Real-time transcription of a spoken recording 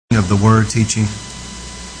of the Word teaching.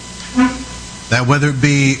 That whether it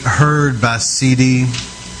be heard by CD,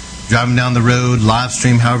 driving down the road, live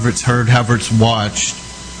stream, however it's heard, however it's watched,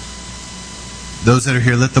 those that are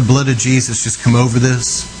here, let the blood of Jesus just come over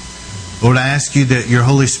this. Lord, I ask you that your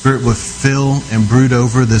Holy Spirit would fill and brood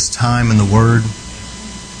over this time in the Word.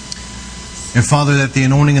 And Father, that the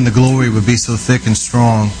anointing and the glory would be so thick and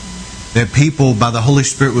strong that people by the Holy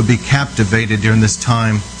Spirit would be captivated during this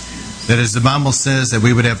time. That as the Bible says, that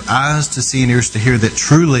we would have eyes to see and ears to hear, that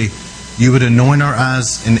truly you would anoint our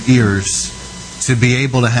eyes and ears to be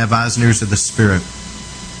able to have eyes and ears of the Spirit.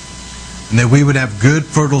 And that we would have good,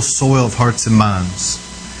 fertile soil of hearts and minds.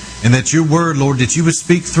 And that your word, Lord, that you would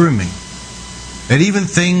speak through me. That even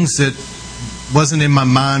things that wasn't in my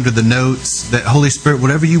mind or the notes, that Holy Spirit,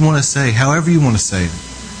 whatever you want to say, however you want to say it,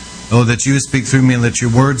 oh, that you would speak through me and let your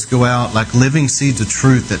words go out like living seeds of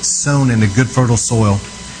truth that's sown into good, fertile soil,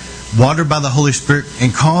 watered by the Holy Spirit,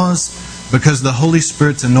 and because the Holy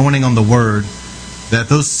Spirit's anointing on the Word, that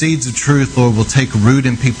those seeds of truth, Lord, will take root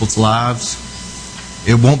in people's lives.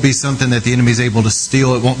 It won't be something that the enemy is able to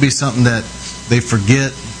steal. It won't be something that they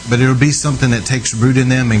forget, but it'll be something that takes root in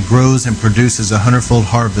them and grows and produces a 100-fold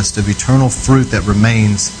harvest of eternal fruit that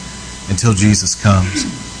remains until Jesus comes.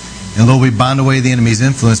 And Lord, we bind away the enemy's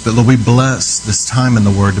influence, but Lord, we bless this time in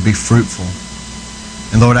the Word to be fruitful.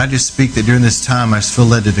 And Lord, I just speak that during this time I just feel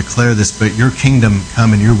led to declare this, but your kingdom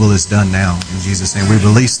come and your will is done now. In Jesus' name, we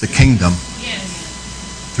release the kingdom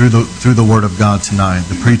through the Word of God tonight,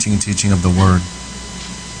 the preaching and teaching of the Word.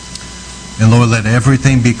 And Lord, let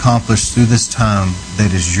everything be accomplished through this time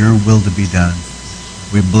that is your will to be done.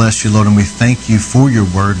 We bless you, Lord, and we thank you for your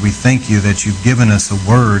Word. We thank you that you've given us a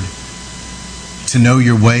Word to know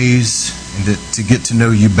your ways and to get to know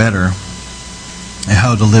you better and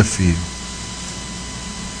how to live for you.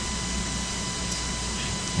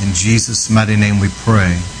 In Jesus' mighty name we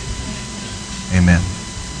pray. Amen.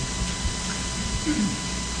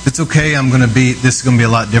 If it's okay, this is going to be a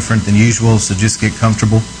lot different than usual, so just get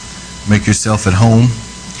comfortable. Make yourself at home.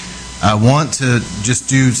 I want to just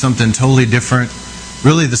do something totally different.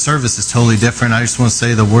 Really, the service is totally different. I just want to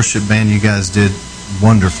say the worship band, you guys did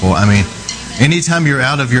wonderful. I mean, anytime you're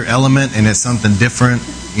out of your element and it's something different,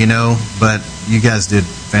 but you guys did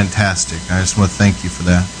fantastic. I just want to thank you for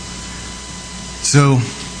that. So,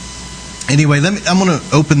 anyway, I'm going to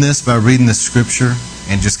open this by reading the scripture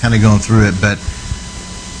and just kind of going through it. But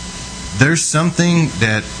there's something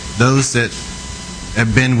that those that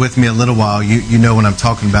have been with me a little while, you know what I'm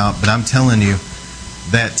talking about. But I'm telling you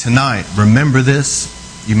that tonight, remember this.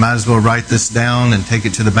 You might as well write this down and take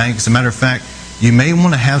it to the bank. As a matter of fact, you may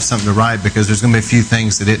want to have something to write because there's going to be a few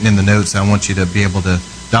things that isn't in the notes I want you to be able to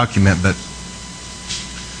document. But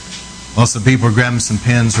also, people are grabbing some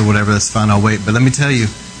pens or whatever. That's fine. I'll wait. But let me tell you,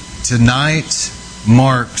 tonight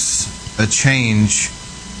marks a change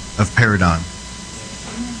of paradigm.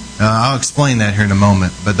 I'll explain that here in a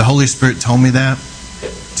moment. But the Holy Spirit told me that.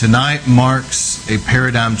 Tonight marks a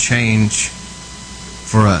paradigm change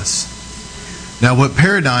for us. Now, what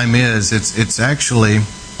paradigm is, it's actually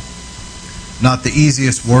not the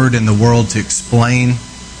easiest word in the world to explain,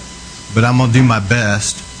 but I'm going to do my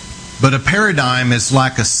best. But a paradigm is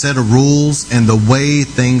like a set of rules and the way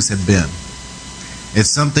things have been. It's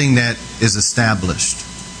something that is established.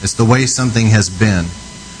 It's the way something has been.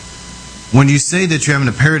 When you say that you're having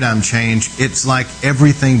a paradigm change, it's like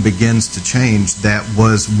everything begins to change that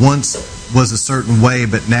once was a certain way,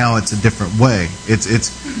 but now it's a different way. It's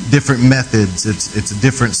different methods. It's a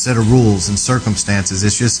different set of rules and circumstances.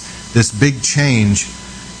 It's just this big change.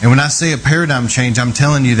 And when I say a paradigm change, I'm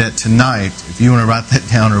telling you that tonight, if you want to write that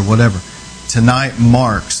down or whatever, tonight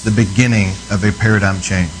marks the beginning of a paradigm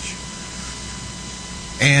change.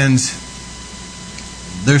 And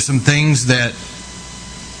there's some things that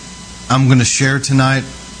I'm going to share tonight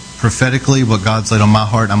prophetically, what God's laid on my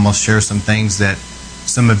heart. I'm going to share some things that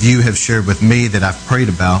some of you have shared with me that I've prayed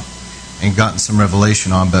about and gotten some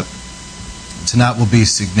revelation on. But tonight will be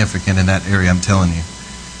significant in that area, I'm telling you.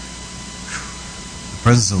 The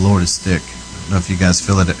presence of the Lord is thick. I don't know if you guys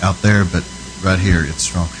feel it out there, but right here it's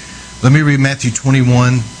strong. Let me read Matthew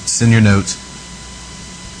 21. It's in your notes.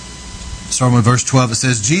 Starting with verse 12, it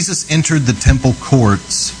says, Jesus entered the temple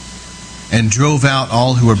courts and drove out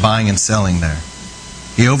all who were buying and selling there.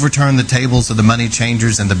 He overturned the tables of the money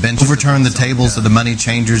changers and the benches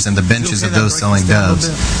of those selling doves.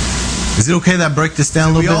 Is it okay that I break this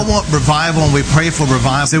down a little bit? We all want revival and we pray for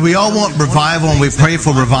revival. See, we all want revival and we pray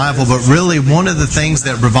for revival, but really one of the things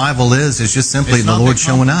that revival is just simply the Lord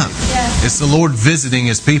showing up. It's the Lord visiting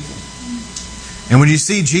His people. And when you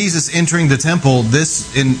see Jesus entering the temple,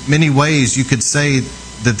 this, in many ways, you could say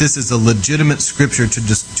that this is a legitimate scripture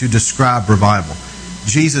to describe revival.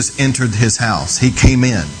 Jesus entered his house. He came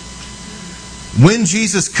in. When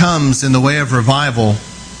Jesus comes in the way of revival,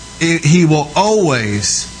 he will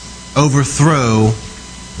always overthrow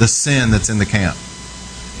the sin that's in the camp.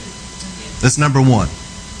 That's number one.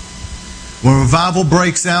 When revival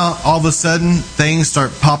breaks out, all of a sudden, things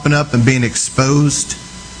start popping up and being exposed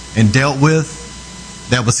and dealt with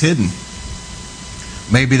that was hidden.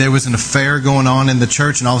 Maybe there was an affair going on in the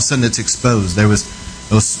church and all of a sudden it's exposed. There was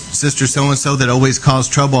sister so-and-so that always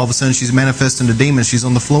caused trouble. All of a sudden she's manifesting a demon. She's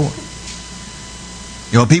on the floor.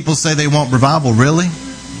 You know, people say they want revival. Really?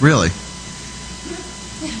 Really?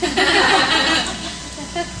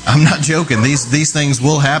 I'm not joking. These things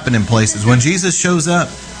will happen in places. When Jesus shows up,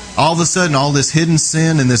 all of a sudden, all this hidden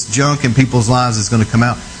sin and this junk in people's lives is going to come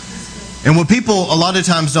out. And what people a lot of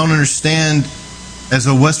times don't understand as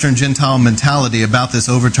a Western Gentile mentality about this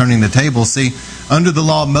overturning the table, see, under the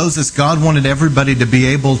law of Moses, God wanted everybody to be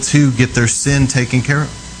able to get their sin taken care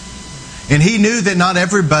of. And He knew that not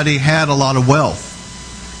everybody had a lot of wealth.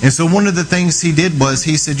 And so one of the things He did was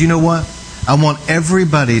He said, you know what? I want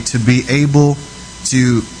everybody to be able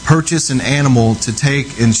to purchase an animal to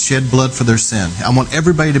take and shed blood for their sin. I want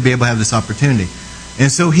everybody to be able to have this opportunity.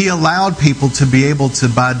 And so He allowed people to be able to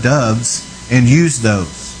buy doves and use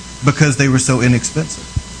those because they were so inexpensive.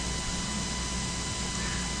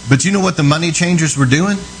 But you know what the money changers were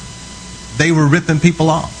doing? They were ripping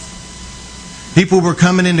people off. People were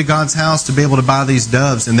coming into God's house to be able to buy these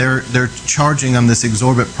doves, and they're charging them this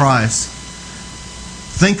exorbitant price.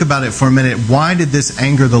 Think about it for a minute. Why did this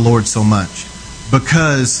anger the Lord so much?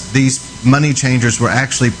 Because these money changers were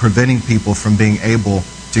actually preventing people from being able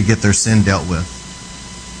to get their sin dealt with.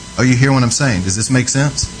 Oh, you hear what I'm saying? Does this make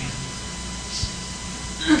sense?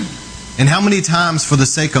 And how many times for the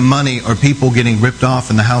sake of money are people getting ripped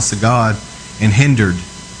off in the house of God and hindered?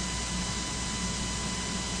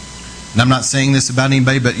 And I'm not saying this about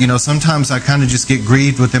anybody, but you know, sometimes I kind of just get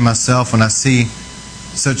grieved within myself when I see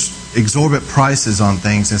such exorbitant prices on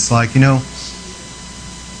things. It's like, you know,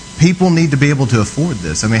 people need to be able to afford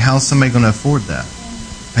this. I mean, how's somebody going to afford that?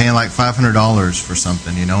 Paying like $500 for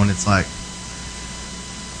something, you know, and it's like...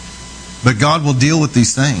 But God will deal with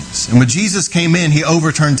these things. And when Jesus came in, He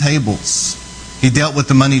overturned tables. He dealt with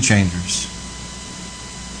the money changers.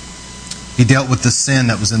 He dealt with the sin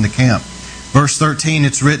that was in the camp. Verse 13,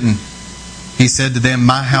 it's written, He said to them,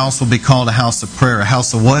 my house will be called a house of prayer. A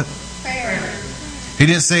house of what? Prayer. He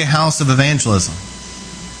didn't say a house of evangelism.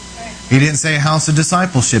 He didn't say a house of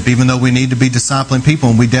discipleship, even though we need to be discipling people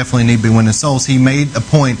and we definitely need to be winning souls. He made a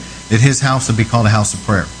point that His house would be called a house of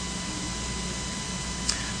prayer.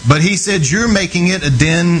 But He said, you're making it a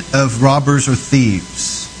den of robbers or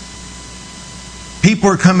thieves. People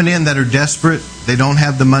are coming in that are desperate. They don't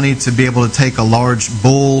have the money to be able to take a large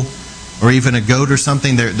bull or even a goat or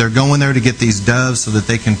something. They're going there to get these doves so that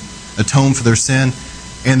they can atone for their sin.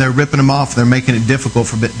 And they're ripping them off. They're making it difficult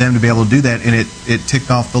for them to be able to do that. And it ticked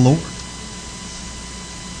off the Lord.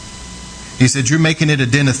 He said, you're making it a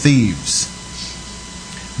den of thieves.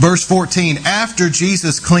 Verse 14, after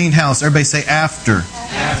Jesus cleaned house. Everybody say after.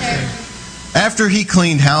 After He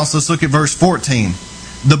cleaned house, let's look at verse 14.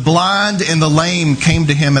 The blind and the lame came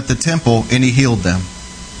to Him at the temple and He healed them.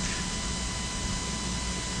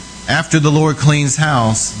 After the Lord cleans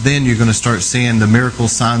house, then you're going to start seeing the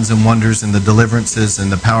miracles, signs, and wonders, and the deliverances,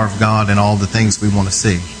 and the power of God, and all the things we want to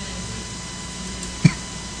see.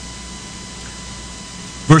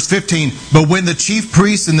 Verse 15, but when the chief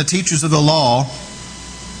priests and the teachers of the law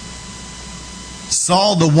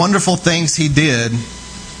saw the wonderful things He did,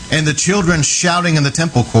 and the children shouting in the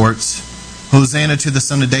temple courts, Hosanna to the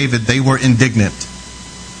Son of David, they were indignant.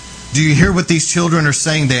 Do you hear what these children are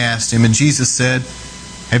saying? They asked Him. And Jesus said,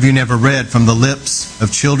 have you never read, from the lips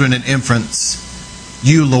of children and infants,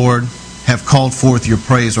 you, Lord, have called forth your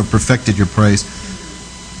praise or perfected your praise.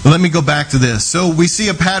 But let me go back to this. So we see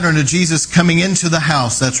a pattern of Jesus coming into the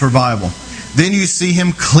house. That's revival. Then you see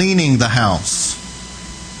Him cleaning the house.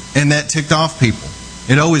 And that ticked off people.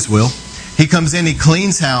 It always will. He comes in, He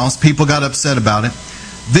cleans house. People got upset about it.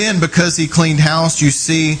 Then, because He cleaned house, you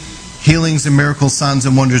see healings and miracles, signs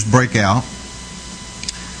and wonders break out.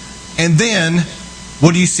 And then,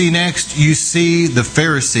 what do you see next? You see the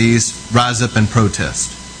Pharisees rise up and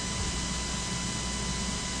protest.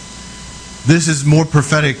 This is more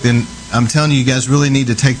prophetic than... I'm telling you, you guys really need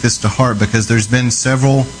to take this to heart, because there's been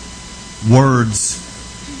several words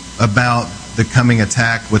about the coming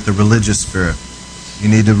attack with the religious spirit. You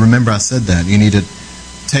need to remember I said that. You need to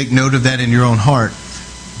take note of that in your own heart.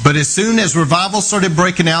 But as soon as revival started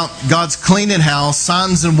breaking out, God's cleaning house,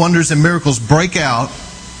 signs and wonders and miracles break out,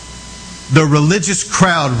 the religious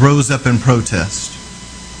crowd rose up in protest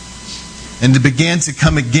and began to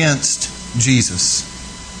come against Jesus.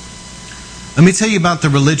 Let me tell you about the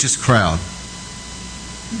religious crowd.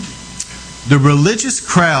 The religious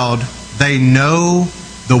crowd, they know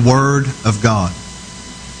the Word of God.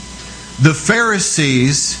 The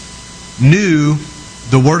Pharisees knew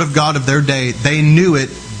the Word of God of their day. They knew it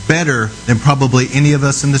better than probably any of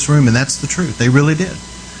us in this room, and that's the truth. They really did.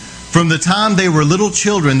 From the time they were little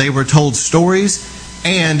children, they were told stories,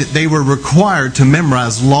 and they were required to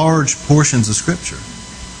memorize large portions of Scripture.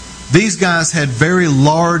 These guys had very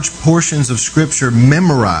large portions of Scripture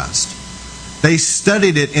memorized. They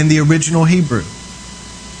studied it in the original Hebrew.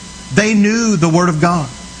 They knew the Word of God.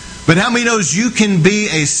 But how many knows you can be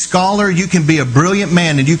a scholar, you can be a brilliant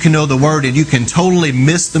man, and you can know the Word, and you can totally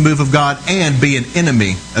miss the move of God and be an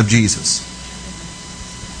enemy of Jesus?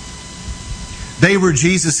 They were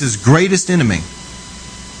Jesus' greatest enemy.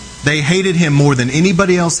 They hated Him more than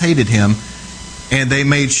anybody else hated Him, and they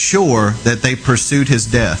made sure that they pursued His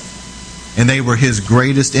death. And they were His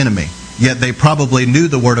greatest enemy. Yet they probably knew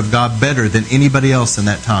the Word of God better than anybody else in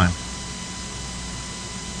that time.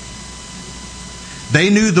 They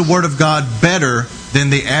knew the Word of God better than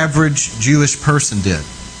the average Jewish person did.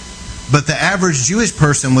 But the average Jewish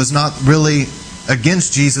person was not really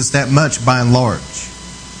against Jesus that much by and large.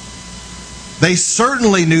 They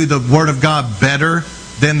certainly knew the Word of God better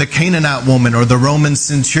than the Canaanite woman or the Roman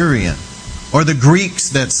centurion or the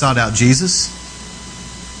Greeks that sought out Jesus.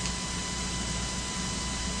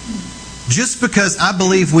 Just because I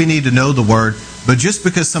believe we need to know the Word, but just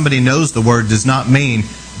because somebody knows the Word does not mean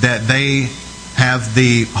that they have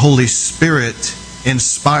the Holy Spirit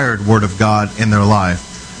inspired Word of God in their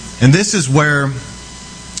life. And this is where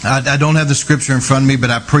I don't have the scripture in front of me, but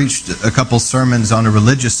I preached a couple sermons on a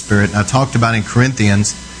religious spirit, and I talked about in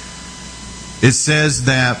Corinthians, it says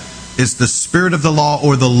that it's the spirit of the law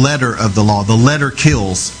or the letter of the law. The letter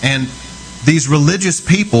kills. And these religious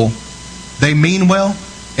people, they mean well,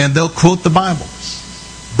 and they'll quote the Bible.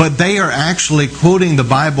 But they are actually quoting the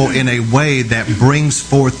Bible in a way that brings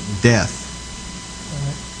forth death.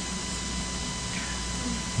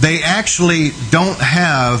 They actually don't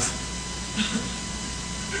have...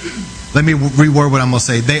 Let me reword what I'm going to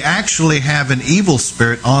say. They actually have an evil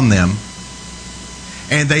spirit on them,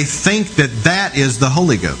 and they think that that is the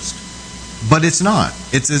Holy Ghost. But it's not.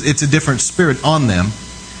 It's a different spirit on them.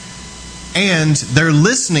 And they're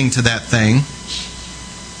listening to that thing,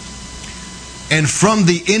 and from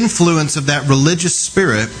the influence of that religious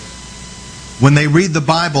spirit, when they read the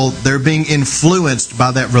Bible, they're being influenced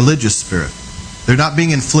by that religious spirit. They're not being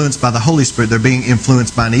influenced by the Holy Spirit. They're being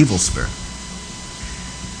influenced by an evil spirit.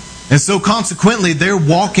 And so consequently, they're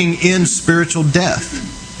walking in spiritual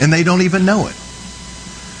death, and they don't even know it.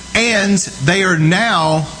 And they are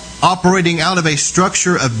now operating out of a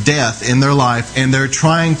structure of death in their life, and they're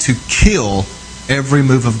trying to kill every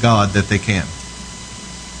move of God that they can.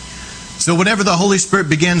 So whenever the Holy Spirit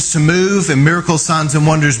begins to move and miracles, signs, and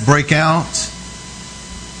wonders break out,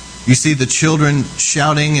 you see the children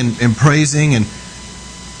shouting and praising, and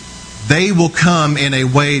they will come in a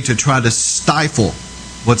way to try to stifle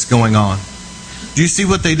what's going on. Do you see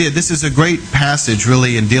what they did? This is a great passage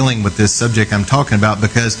really in dealing with this subject I'm talking about,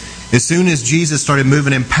 because as soon as Jesus started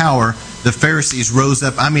moving in power, the Pharisees rose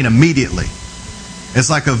up, immediately.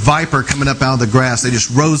 It's like a viper coming up out of the grass. They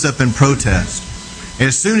just rose up in protest. And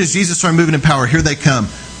as soon as Jesus started moving in power, here they come.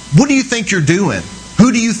 What do you think you're doing?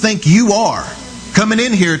 Who do you think you are? Coming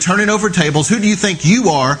in here, turning over tables. Who do you think you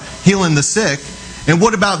are, healing the sick? And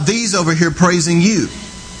what about these over here praising you?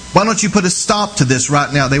 Why don't you put a stop to this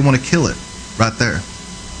right now? They want to kill it right there.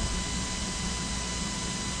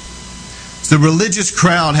 So the religious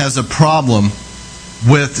crowd has a problem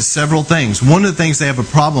with several things. One of the things they have a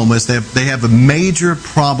problem with is they have a major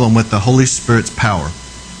problem with the Holy Spirit's power.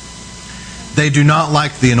 They do not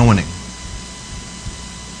like the anointing.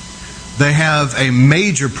 They have a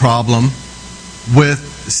major problem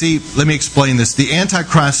with, let me explain this. The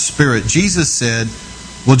Antichrist spirit, Jesus said,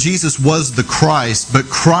 well, Jesus was the Christ, but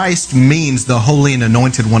Christ means the holy and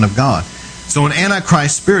anointed one of God. So an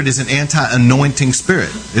Antichrist spirit is an anti-anointing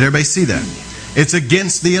spirit. Did everybody see that? It's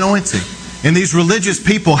against the anointing. And these religious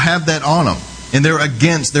people have that on them. And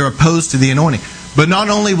they're opposed to the anointing. But not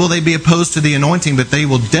only will they be opposed to the anointing, but they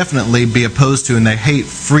will definitely be opposed to and they hate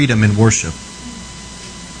freedom in worship.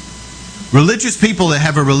 Religious people that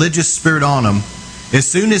have a religious spirit on them, as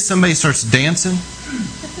soon as somebody starts dancing,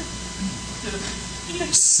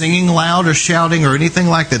 singing loud or shouting or anything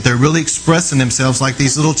like that, they're really expressing themselves like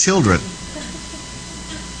these little children.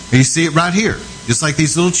 And you see it right here. Just like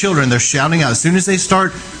these little children, they're shouting out. As soon as they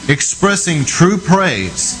start expressing true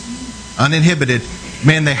praise, uninhibited,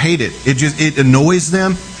 man, they hate it. It annoys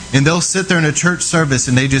them, and they'll sit there in a church service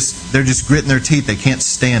and they're just gritting their teeth. They can't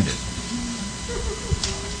stand it.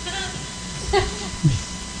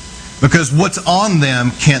 Because what's on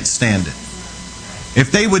them can't stand it. If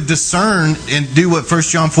they would discern and do what 1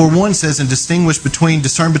 John 4:1 says and discern between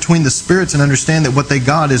the spirits and understand that what they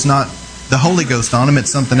got is not the Holy Ghost on them, it's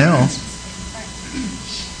something else.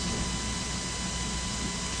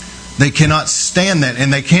 They cannot stand that,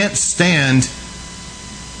 and they can't stand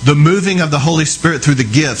the moving of the Holy Spirit through the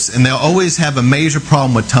gifts, and they'll always have a major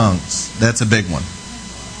problem with tongues. That's a big one.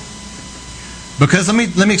 Because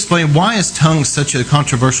let me explain, why is tongues such a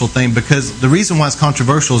controversial thing? Because the reason why it's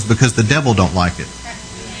controversial is because the devil don't like it.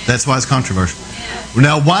 That's why it's controversial.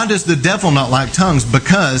 Now, why does the devil not like tongues?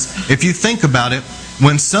 Because if you think about it,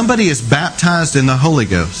 when somebody is baptized in the Holy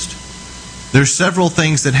Ghost, there's several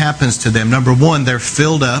things that happens to them. Number one, they're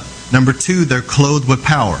filled up. Number two, they're clothed with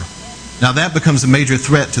power. Now that becomes a major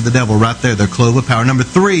threat to the devil right there. They're clothed with power. Number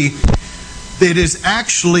three, it is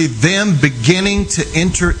actually them beginning to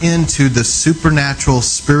enter into the supernatural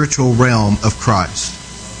spiritual realm of Christ.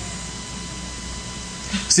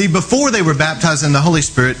 See, before they were baptized in the Holy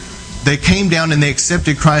Spirit, they came down and they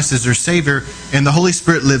accepted Christ as their Savior, and the Holy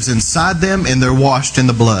Spirit lives inside them and they're washed in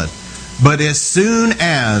the blood. But as soon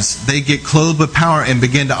as they get clothed with power and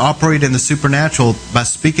begin to operate in the supernatural by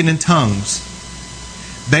speaking in tongues,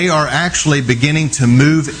 they are actually beginning to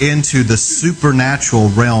move into the supernatural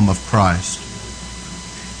realm of Christ.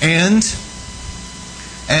 And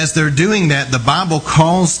as they're doing that, the Bible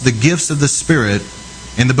calls the gifts of the Spirit,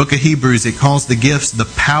 in the book of Hebrews, it calls the gifts the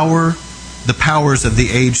powers of the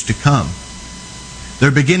age to come.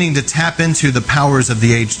 They're beginning to tap into the powers of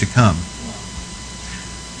the age to come.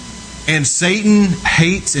 And Satan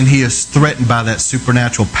hates and he is threatened by that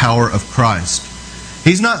supernatural power of Christ.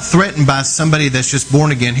 He's not threatened by somebody that's just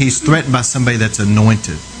born again. He's threatened by somebody that's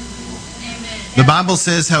anointed. The Bible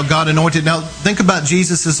says how God anointed. Now, think about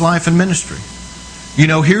Jesus' life and ministry. You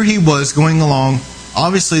know, here he was going along,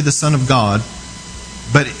 obviously the Son of God,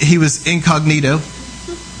 but he was incognito.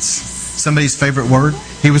 Somebody's favorite word.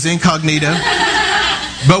 He was incognito.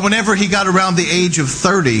 But whenever he got around the age of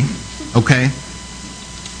 30, okay,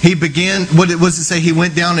 he began, what does it say? He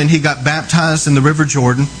went down and he got baptized in the River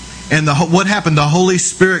Jordan. And what happened? The Holy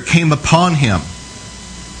Spirit came upon him.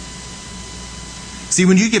 See,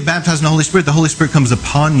 when you get baptized in the Holy Spirit comes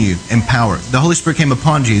upon you in power. The Holy Spirit came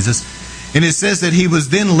upon Jesus. And it says that he was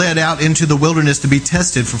then led out into the wilderness to be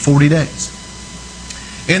tested for 40 days.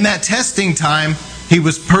 In that testing time, he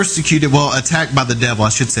was persecuted, attacked by the devil. I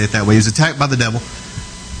should say it that way. He was attacked by the devil.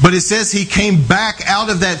 But it says he came back out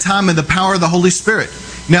of that time in the power of the Holy Spirit.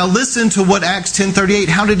 Now listen to what Acts 10:38,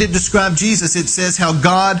 how did it describe Jesus? It says how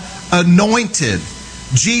God anointed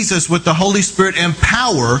Jesus with the Holy Spirit and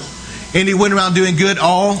power, and he went around doing good,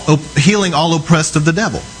 healing all oppressed of the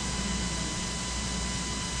devil.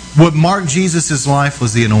 What marked Jesus' life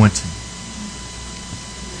was the anointing.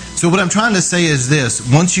 So what I'm trying to say is this: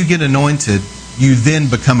 once you get anointed, you then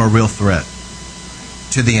become a real threat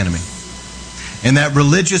to the enemy. And that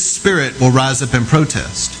religious spirit will rise up and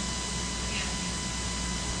protest.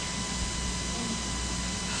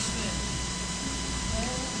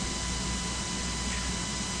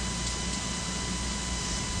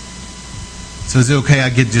 So is it okay I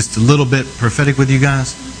get just a little bit prophetic with you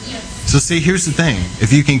guys? Yes. So see, here's the thing.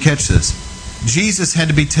 If you can catch this. Jesus had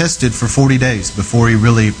to be tested for 40 days before he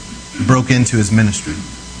really broke into his ministry.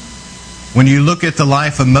 When you look at the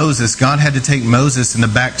life of Moses, God had to take Moses in the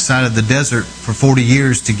backside of the desert for 40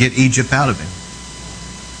 years to get Egypt out of him.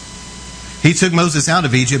 He took Moses out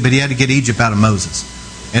of Egypt, but he had to get Egypt out of Moses.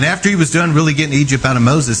 And after he was done really getting Egypt out of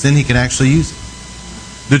Moses, then he could actually use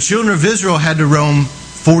it. The children of Israel had to roam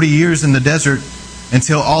 40 years in the desert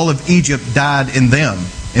until all of Egypt died in them.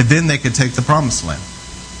 And then they could take the promised land.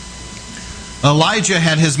 Elijah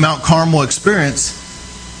had his Mount Carmel experience,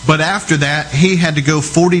 but after that, he had to go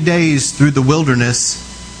 40 days through the wilderness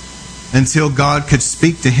until God could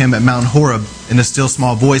speak to him at Mount Horeb in a still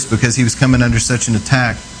small voice, because he was coming under such an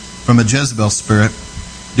attack from a Jezebel spirit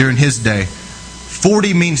during his day.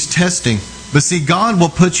 40 means testing. But see, God will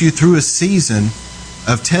put you through a season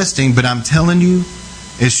of testing, but I'm telling you,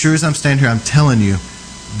 as sure as I'm standing here, I'm telling you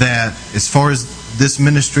that as far as this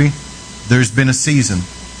ministry, there's been a season.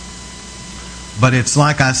 But it's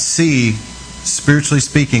like I see, spiritually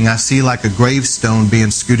speaking, I see like a gravestone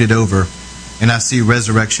being scooted over, and I see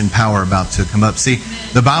resurrection power about to come up. See,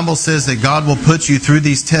 the Bible says that God will put you through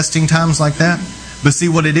these testing times like that. But see,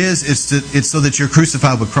 what it is, it's so that you're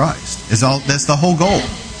crucified with Christ. That's the whole goal.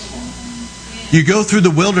 You go through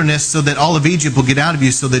the wilderness so that all of Egypt will get out of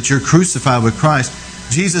you, so that you're crucified with Christ.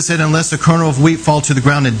 Jesus said, unless a kernel of wheat fall to the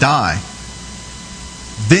ground and die,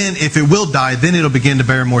 then if it will die, then it'll begin to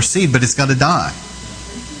bear more seed, but it's got to die.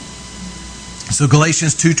 So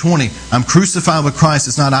Galatians 2:20, I'm crucified with Christ.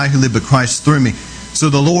 It's not I who live, but Christ through me. So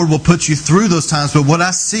the Lord will put you through those times. But what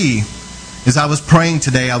I see is, I was praying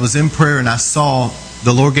today, I was in prayer, and I saw,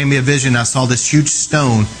 the Lord gave me a vision. I saw this huge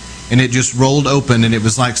stone, and it just rolled open, and it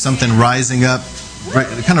was like something rising up,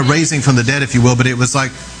 kind of raising from the dead, if you will, but it was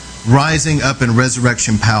like rising up in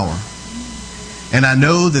resurrection power. And I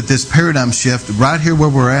know that this paradigm shift right here where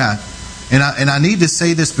we're at, and I need to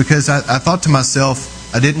say this because I thought to myself,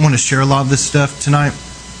 I didn't want to share a lot of this stuff tonight.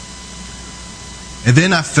 And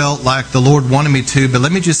then I felt like the Lord wanted me to, but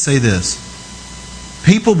let me just say this.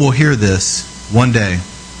 People will hear this one day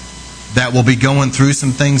that will be going through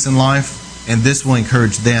some things in life, and this will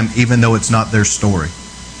encourage them even though it's not their story.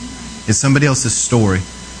 It's somebody else's story.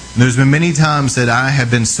 And there's been many times that I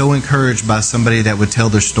have been so encouraged by somebody that would tell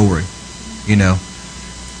their story, you know.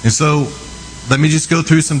 And so let me just go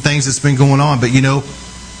through some things that's been going on. But you know,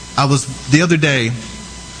 the other day,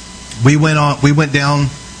 we went down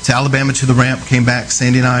to Alabama to the ramp, came back,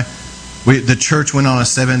 Sandy and I. The church went on a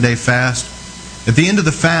 7-day fast. At the end of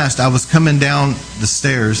the fast, I was coming down the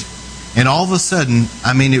stairs, and all of a sudden,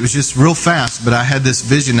 I mean, it was just real fast, but I had this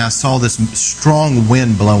vision. I saw this strong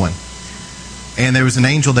wind blowing. And there was an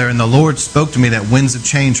angel there, and the Lord spoke to me that winds of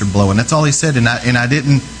change are blowing. That's all He said, and I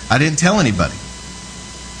didn't tell anybody.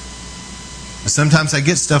 Sometimes I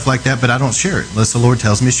get stuff like that, but I don't share it unless the Lord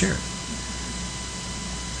tells me to share it.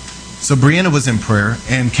 So Brianna was in prayer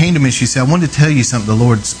and came to me. She said, I wanted to tell you something. The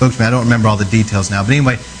Lord spoke to me. I don't remember all the details now. But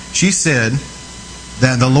anyway, she said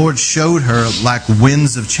that the Lord showed her like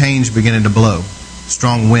winds of change beginning to blow.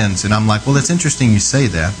 Strong winds. And I'm like, well, it's interesting you say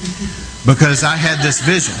that. Because I had this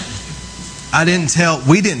vision.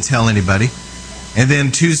 We didn't tell anybody. And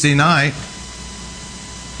then Tuesday night,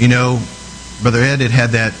 you know, Brother Ed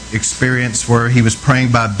had that experience where he was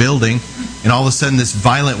praying by a building, and all of a sudden this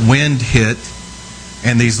violent wind hit,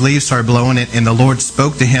 and these leaves started blowing, and the Lord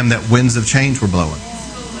spoke to him that winds of change were blowing.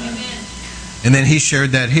 And then he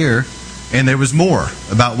shared that here, and there was more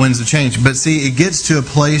about winds of change. But see, it gets to a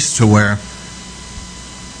place to where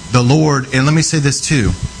the Lord, and let me say this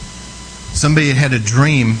too, somebody had a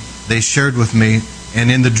dream they shared with me,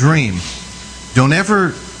 and in the dream, don't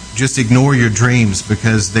ever just ignore your dreams,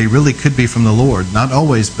 because they really could be from the Lord. Not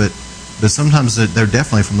always, but sometimes they're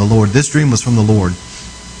definitely from the Lord. This dream was from the Lord.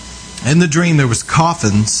 In the dream, there was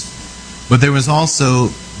coffins, but there was also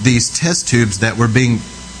these test tubes that were being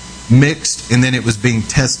mixed, and then it was being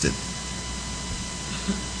tested.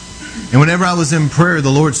 And whenever I was in prayer, the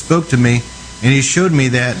Lord spoke to me, and He showed me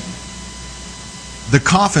that the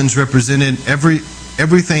coffins represented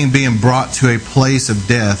everything being brought to a place of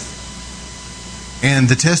death, and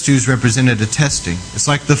the test tubes represented a testing. It's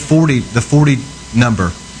like the 40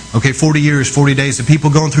 number. Okay, 40 years, 40 days of people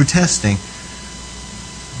going through testing.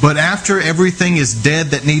 But after everything is dead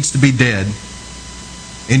that needs to be dead,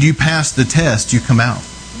 and you pass the test, you come out.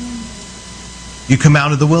 You come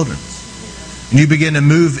out of the wilderness. And you begin to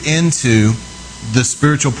move into the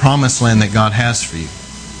spiritual promised land that God has for you.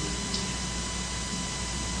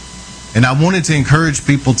 And I wanted to encourage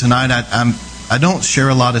people tonight. I don't share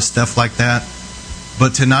a lot of stuff like that,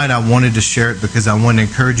 but tonight I wanted to share it because I wanted to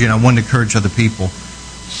encourage you, and I wanted to encourage other people.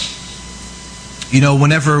 You know,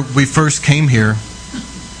 whenever we first came here,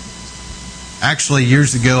 actually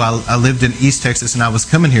years ago, I lived in East Texas, and I was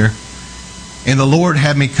coming here, and the Lord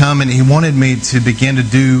had me come, and He wanted me to begin to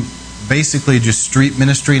do basically just street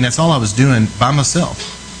ministry, and that's all I was doing by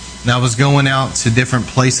myself. And I was going out to different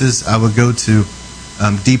places. I would go to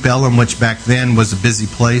Deep Ellum, which back then was a busy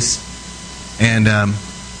place, and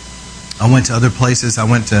I went to other places. I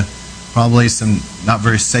went to probably some not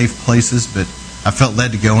very safe places, but I felt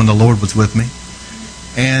led to go, and the Lord was with me.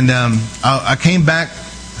 And I came back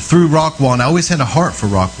through Rockwall, and I always had a heart for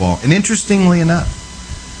Rockwall. And interestingly enough,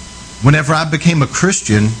 whenever I became a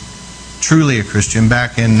Christian, truly a Christian,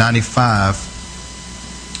 back in 95,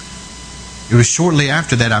 it was shortly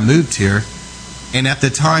after that I moved here. And at the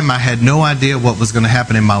time, I had no idea what was going to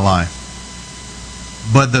happen in my life.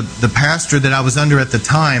 But the pastor that I was under at the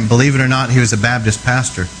time, believe it or not, he was a Baptist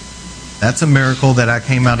pastor. That's a miracle that I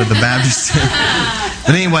came out of the Baptist.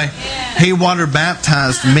 But anyway, he water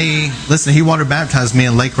baptized me. Listen, he water baptized me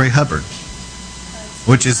in Lake Ray Hubbard,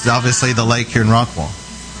 which is obviously the lake here in Rockwall.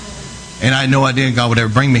 And I had no idea God would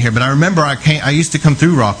ever bring me here. But I remember I used to come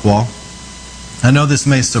through Rockwall. I know this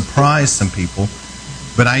may surprise some people,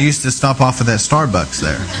 but I used to stop off at that Starbucks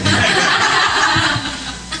there.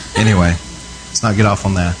 Anyway, let's not get off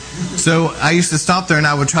on that. So I used to stop there, and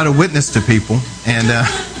I would try to witness to people. And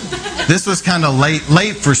This was kind of late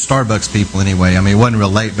for Starbucks people anyway. I mean, it wasn't real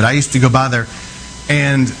late, but I used to go by there,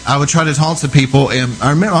 and I would try to talk to people. And I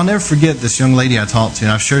remember, I'll never forget this young lady I talked to,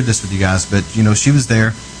 and I've shared this with you guys, but she was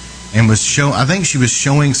there and I think she was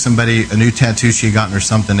showing somebody a new tattoo she had gotten or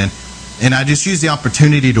something, and I just used the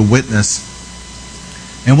opportunity to witness.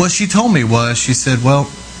 And what she told me was, she said, well,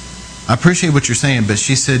 I appreciate what you're saying, but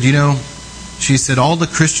she said, she said, all the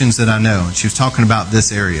Christians that I know, and she was talking about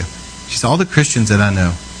this area, she said, all the Christians that I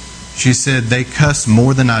know, she said, they cuss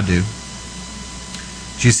more than I do.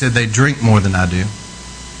 She said, they drink more than I do.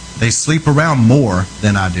 They sleep around more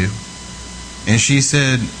than I do. And she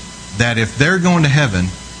said that if they're going to heaven,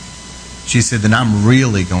 she said, then I'm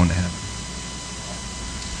really going to heaven.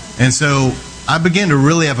 And so I began to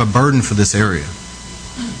really have a burden for this area.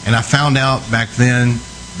 And I found out back then,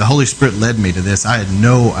 the Holy Spirit led me to this. I had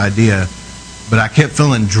no idea, but I kept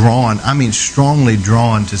feeling drawn, strongly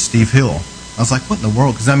drawn to Steve Hill. I was like, what in the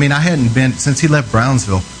world? Because, I hadn't been, since he left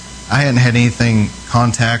Brownsville, I hadn't had anything,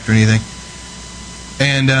 contact or anything.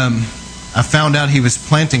 And I found out he was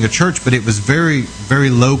planting a church, but it was very,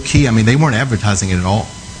 very low key. They weren't advertising it at all.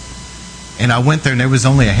 And I went there, and there was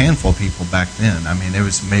only a handful of people back then. There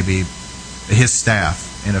was maybe his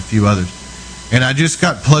staff and a few others. And I just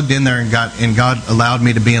got plugged in there, and God allowed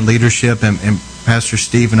me to be in leadership. And Pastor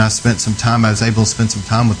Steve and I spent some time. I was able to spend some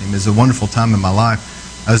time with him. It was a wonderful time in my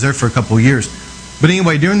life. I was there for a couple of years. But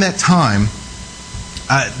anyway, during that time,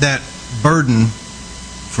 that burden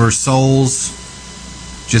for souls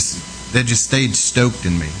that just stayed stoked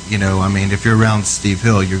in me. If you're around Steve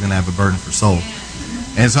Hill, you're going to have a burden for souls.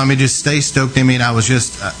 And so, just stay stoked in me. And I was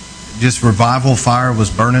just revival fire was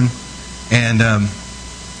burning. And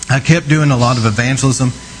I kept doing a lot of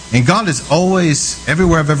evangelism. And God has always,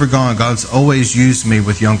 everywhere I've ever gone, God's always used me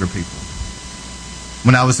with younger people.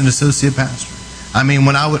 When I was an associate pastor. Even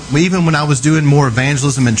when I was doing more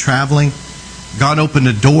evangelism and traveling, God opened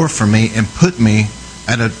a door for me and put me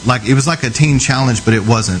at it was like a teen challenge, but it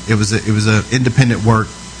wasn't. It was a independent work,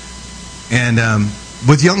 and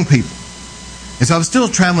with young people. And so I was still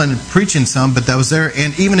traveling and preaching some, but I was there.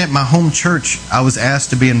 And even at my home church, I was asked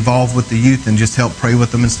to be involved with the youth and just help pray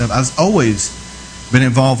with them and stuff. I've always been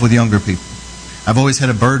involved with younger people. I've always had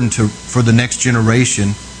a burden for the next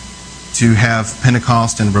generation to have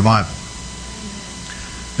Pentecost and revival.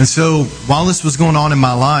 And so while this was going on in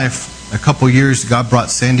my life, a couple years, God brought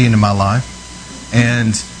Sandy into my life.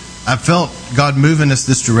 And I felt God moving us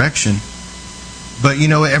this direction. But,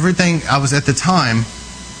 everything I was at the time,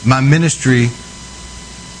 my ministry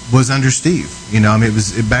was under Steve. It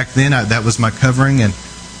was back then, that was my covering.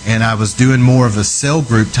 And I was doing more of a cell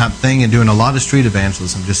group type thing and doing a lot of street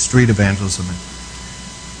evangelism, just street evangelism.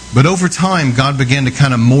 But over time, God began to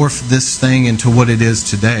kind of morph this thing into what it is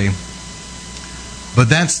today. But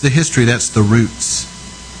that's the history, that's the roots.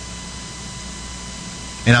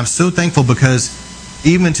 And I'm so thankful because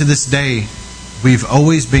even to this day, we've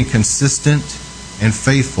always been consistent and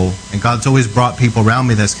faithful. And God's always brought people around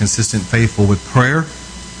me that's consistent, faithful with prayer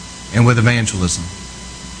and with evangelism.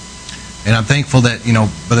 And I'm thankful that,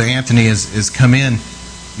 Brother Anthony has come in.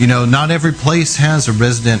 Not every place has a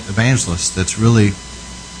resident evangelist that's really,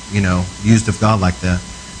 used of God like that.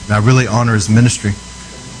 And I really honor his ministry.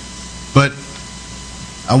 But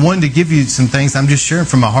I wanted to give you some things. I'm just sharing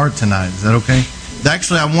from my heart tonight. Is that okay?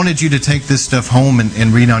 Actually, I wanted you to take this stuff home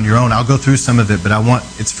and read on your own. I'll go through some of it, but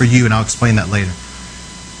it's for you, and I'll explain that later.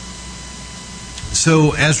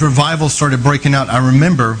 So as revival started breaking out, I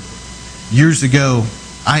remember years ago,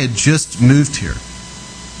 I had just moved here.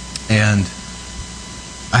 And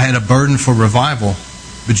I had a burden for revival.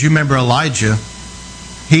 But you remember Elijah?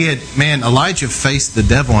 Elijah faced the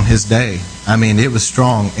devil on his day. It was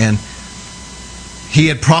strong. And he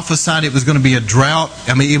had prophesied it was going to be a drought.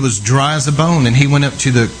 It was dry as a bone. And he went up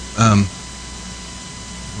to the,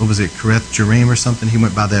 Kereth Jearim or something? He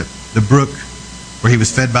went by the brook where he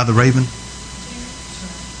was fed by the raven.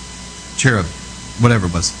 Cherith, whatever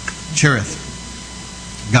it was. Cherith.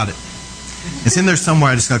 Got it. It's in there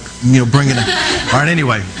somewhere. I just got to, bring it in. All right,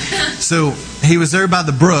 anyway. So he was there by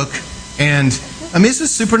the brook. And, it's a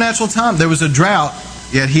supernatural time. There was a drought,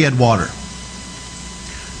 yet he had water.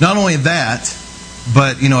 Not only that,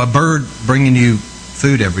 but, a bird bringing you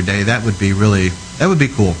food every day, that would be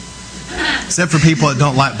cool. Except for people that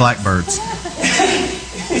don't like blackbirds.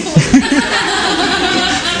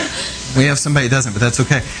 We have somebody that doesn't, but that's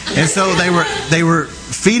okay. And so they were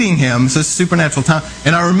feeding him. So it's a supernatural time.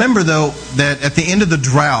 And I remember, though, that at the end of the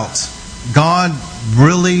drought, God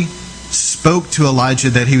really spoke to Elijah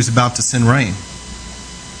that he was about to send rain.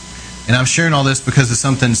 And I'm sharing all this because of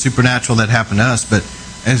something supernatural that happened to us. But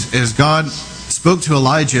as God spoke to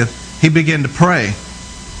Elijah, he began to pray.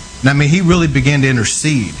 And I mean, he really began to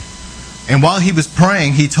intercede. And while he was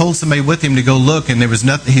praying, he told somebody with him to go look, and there was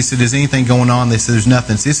nothing. He said, is anything going on? They said, there's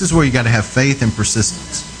nothing. So this is where you got to have faith and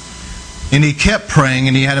persistence. And he kept praying,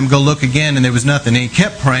 and he had him go look again, and there was nothing. And he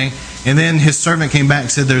kept praying, and then his servant came back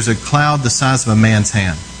and said, there's a cloud the size of a man's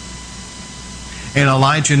hand. And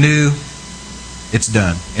Elijah knew it's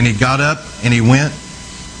done. And he got up, and he went,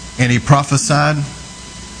 and he prophesied,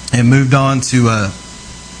 and moved on to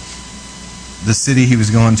the city he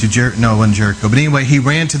was going to. No, it wasn't Jericho. But anyway, he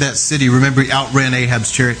ran to that city. Remember, he outran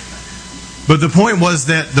Ahab's chariot. But the point was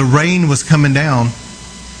that the rain was coming down,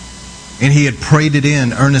 and he had prayed it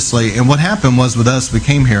in earnestly. And what happened was with us, we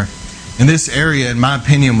came here, and this area, in my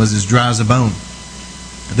opinion, was as dry as a bone.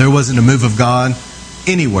 There wasn't a move of God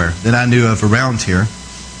anywhere that I knew of around here.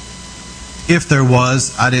 If there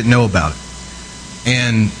was, I didn't know about it.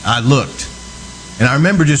 And I looked. And I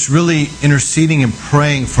remember just really interceding and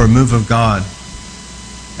praying for a move of God.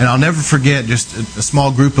 And I'll never forget just a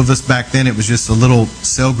small group of us back then. It was just a little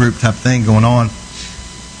cell group type thing going on.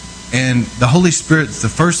 And the Holy Spirit, the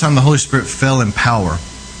first time the Holy Spirit fell in power,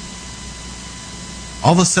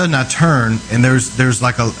 all of a sudden I turn and there's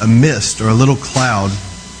like a mist or a little cloud.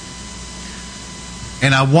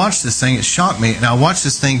 And I watched this thing. It shocked me. And I watched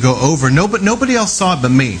this thing go over. Nobody else saw it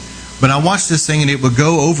but me. But I watched this thing and it would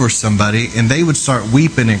go over somebody and they would start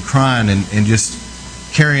weeping and crying and just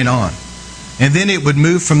carrying on. And then it would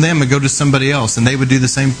move from them and go to somebody else and they would do the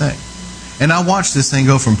same thing. And I watched this thing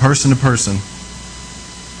go from person to person.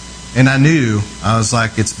 And I knew, I was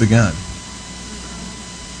like, it's begun.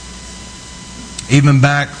 Even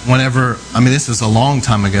back whenever, I mean, this was a long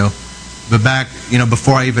time ago, but back,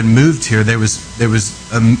 before I even moved here, there was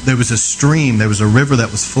a stream, there was a river that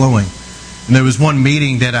was flowing. And there was one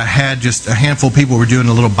meeting that I had, just a handful of people were doing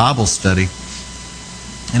a little Bible study.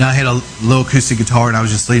 And I had a little acoustic guitar and I was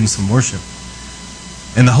just leading some worship.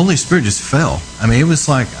 And the Holy Spirit just fell. I mean, it was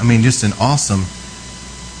like, just an awesome.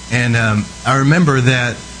 And I remember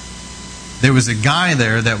that there was a guy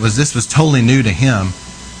there this was totally new to him.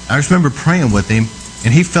 I just remember praying with him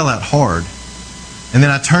and he fell out hard. And then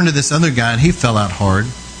I turned to this other guy and he fell out hard.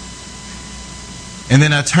 And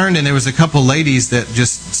then I turned and there was a couple ladies that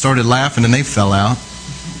just started laughing and they fell out.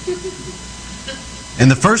 And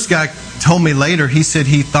the first guy told me later, he said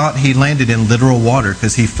he thought he landed in literal water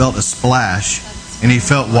because he felt a splash and he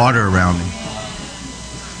felt water around him.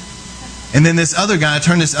 And then this other guy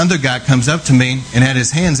comes up to me and had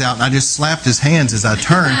his hands out and I just slapped his hands as I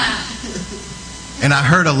turned. And I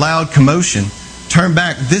heard a loud commotion. Turned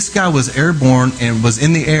back, this guy was airborne and was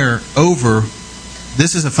in the air over.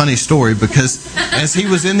 This is a funny story because as he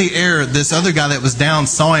was in the air, this other guy that was down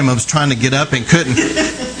saw him and was trying to get up and couldn't.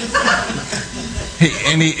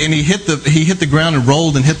 He hit the ground and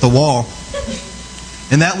rolled and hit the wall.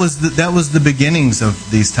 And that was the beginnings of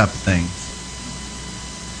these type of things.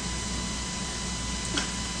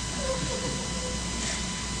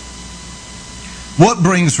 What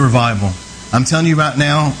brings revival? I'm telling you right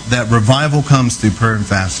now that revival comes through prayer and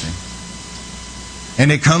fasting.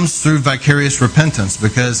 And it comes through vicarious repentance,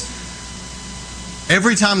 because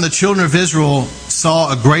every time the children of Israel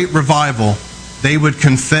saw a great revival, they would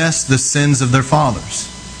confess the sins of their fathers.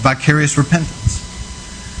 Vicarious repentance.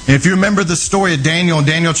 And if you remember the story of Daniel, in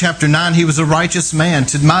Daniel chapter 9, he was a righteous man.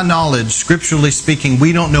 To my knowledge, scripturally speaking,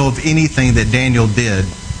 we don't know of anything that Daniel did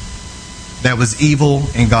that was evil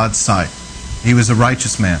in God's sight. He was a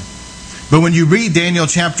righteous man. But when you read Daniel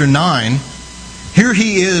chapter 9, here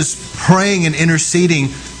he is praying and interceding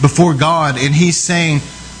before God, and he's saying,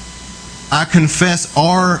 I confess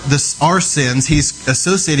our sins. He's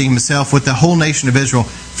associating himself with the whole nation of Israel.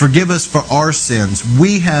 Forgive us for our sins.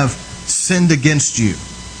 We have sinned against you.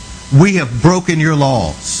 We have broken your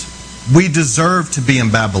laws. We deserve to be in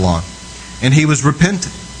Babylon. And he was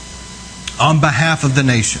repentant on behalf of the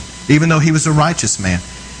nation, even though he was a righteous man.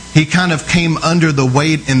 He kind of came under the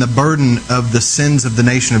weight and the burden of the sins of the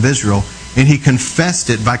nation of Israel, and he confessed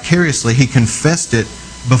it vicariously. He confessed it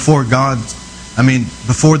before God.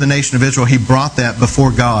 Before the nation of Israel. He brought that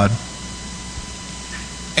before God.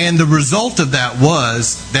 And the result of that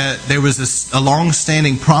was that there was a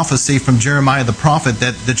long-standing prophecy from Jeremiah the prophet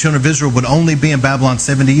that the children of Israel would only be in Babylon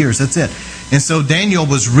 70 years. That's it. And so Daniel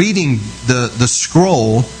was reading the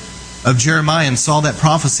scroll of Jeremiah and saw that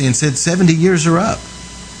prophecy and said, 70 years are up.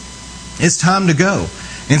 It's time to go.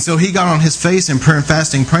 And so he got on his face in prayer and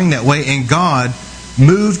fasting, praying that way, and God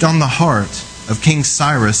moved on the heart of King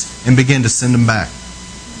Cyrus and began to send him back.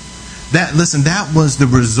 That was the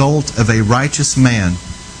result of a righteous man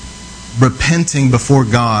repenting before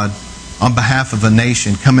God on behalf of a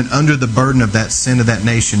nation, coming under the burden of that sin of that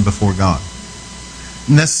nation before God.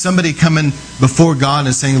 that's somebody coming before God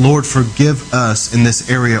and saying, Lord, forgive us in this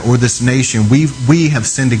area or this nation. We have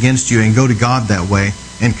sinned against you, and go to God that way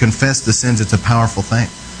and confess the sins. It's a powerful thing.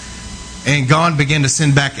 And God began to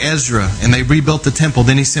send back Ezra, and they rebuilt the temple.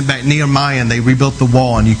 Then he sent back Nehemiah, and they rebuilt the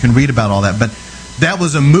wall, and you can read about all that. But that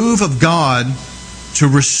was a move of God to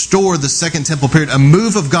restore the second temple period. A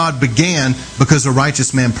move of God began because a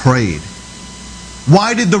righteous man prayed.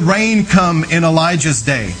 Why did the rain come in Elijah's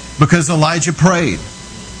day? Because Elijah prayed.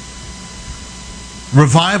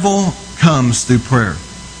 Revival comes through prayer.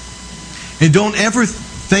 And don't ever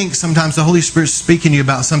think sometimes the Holy Spirit's speaking to you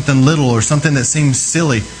about something little or something that seems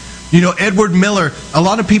silly. You know, Edward Miller, a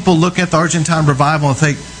lot of people look at the Argentine revival and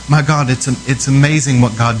think, my God, it's amazing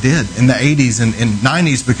what God did in the 80s and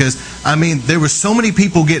 90s, because, I mean, there were so many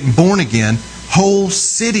people getting born again. Whole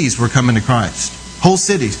cities were coming to Christ. Whole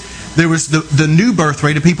cities. There was the new birth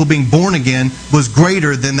rate of people being born again was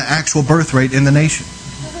greater than the actual birth rate in the nation.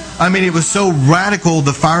 I mean, it was so radical.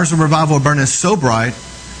 The fires of revival were burning so bright,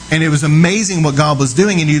 and it was amazing what God was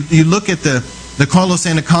doing. And you look at the Carlos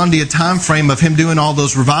Anacondia time frame of him doing all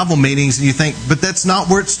those revival meetings, and you think, but that's not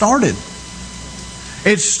where it started.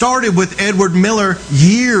 It started with Edward Miller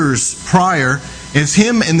years prior. It's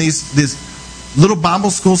him and these little Bible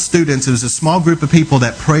school students. It was a small group of people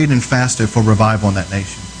that prayed and fasted for revival in that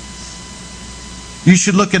nation. You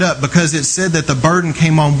should look it up, because it said that the burden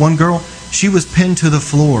came on one girl. She was pinned to the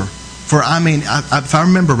floor for, if I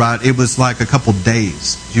remember right, it was like a couple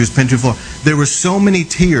days. She was pinned to the floor. There were so many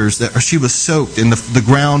tears that she was soaked, and the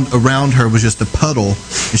ground around her was just a puddle,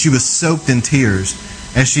 and she was soaked in tears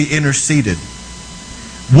as she interceded.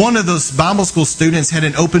 One of those Bible school students had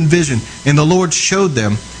an open vision, and the Lord showed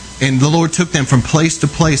them, and the Lord took them from place to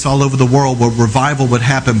place all over the world where revival would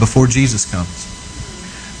happen before Jesus comes.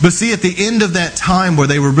 But see, at the end of that time where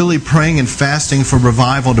they were really praying and fasting for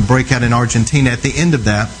revival to break out in Argentina, at the end of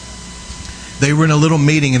that, they were in a little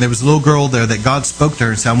meeting, and there was a little girl there that God spoke to her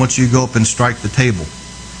and said, I want you to go up and strike the table.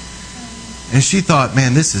 And she thought,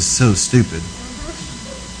 man, this is so stupid.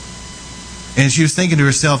 And she was thinking to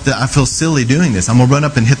herself that I feel silly doing this. I'm going to run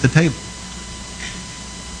up and hit the table.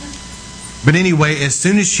 But anyway, as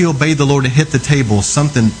soon as she obeyed the Lord and hit the table,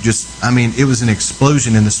 something it was an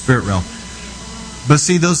explosion in the spirit realm. But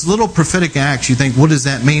see, those little prophetic acts, you think, what does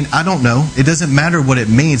that mean? I don't know. It doesn't matter what it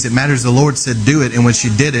means. It matters the Lord said do it, and when she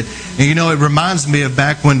did it. And you know, it reminds me of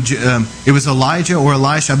back when it was Elijah or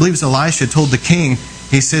Elisha, I believe it was Elisha, told the king,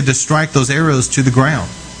 he said to strike those arrows to the ground.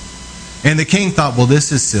 And the king thought, well,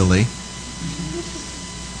 this is silly.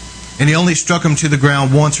 And he only struck them to the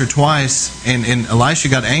ground once or twice. And Elisha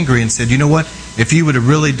got angry and said, you know what? If you would have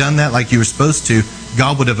really done that like you were supposed to,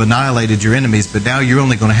 God would have annihilated your enemies. But now you're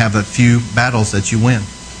only going to have a few battles that you win.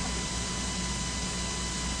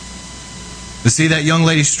 But see, that young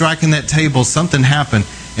lady striking that table, something happened.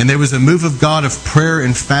 And there was a move of God of prayer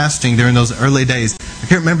and fasting during those early days. I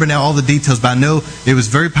can't remember now all the details, but I know it was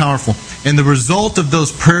very powerful. And the result of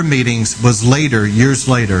those prayer meetings was later, years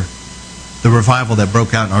later, the revival that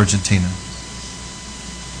broke out in Argentina.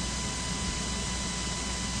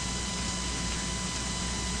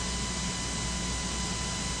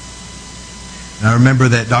 And I remember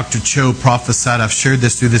that Dr. Cho prophesied, I've shared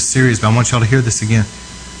this through this series, but I want y'all to hear this again.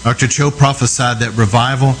 Dr. Cho prophesied that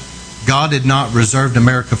revival, God had not reserved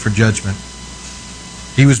America for judgment.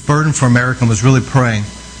 He was burdened for America and was really praying.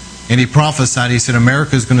 And he prophesied, he said,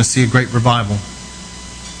 America is going to see a great revival.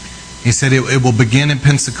 He said it will begin in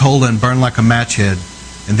Pensacola and burn like a match head,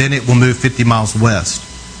 and then it will move 50 miles west.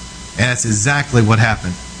 And that's exactly what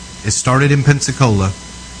happened. It started in Pensacola,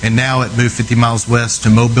 and now it moved 50 miles west to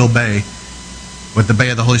Mobile Bay, with the Bay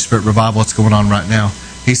of the Holy Spirit revival that's going on right now.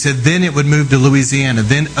 He said then it would move to Louisiana,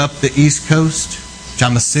 then up the East Coast, which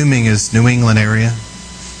I'm assuming is New England area.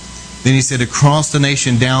 Then he said across the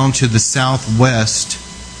nation down to the southwest,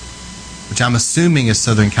 which I'm assuming is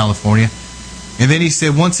Southern California. And then he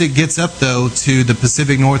said once it gets up, though, to the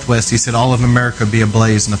Pacific Northwest, he said all of America would be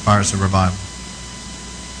ablaze in the fires of revival.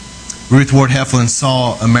 Ruth Ward Heflin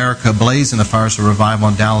saw America blaze in the fires of revival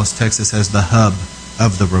in Dallas, Texas as the hub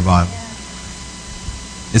of the revival.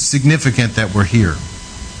 It's significant that we're here.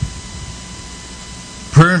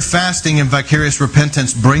 Prayer and fasting and vicarious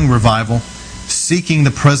repentance bring revival, seeking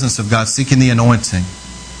the presence of God, seeking the anointing,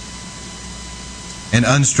 and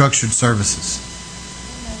unstructured services.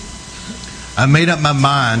 I made up my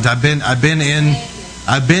mind. I've been in,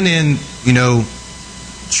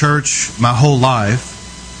 church my whole life.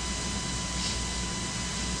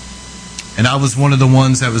 And I was one of the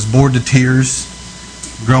ones that was bored to tears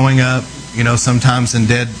growing up, sometimes in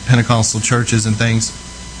dead Pentecostal churches and things.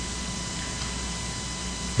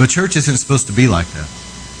 But church isn't supposed to be like that.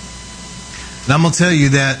 And I'm going to tell you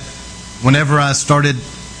that whenever I started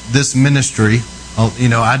this ministry,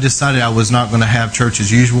 I decided I was not going to have church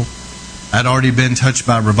as usual. I'd already been touched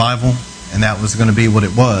by revival, and that was going to be what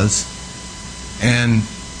it was. And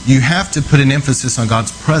you have to put an emphasis on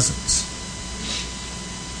God's presence.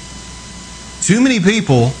 Too many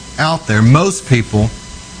people out there, most people,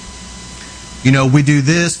 we do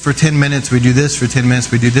this for 10 minutes, we do this for 10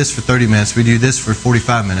 minutes, we do this for 30 minutes, we do this for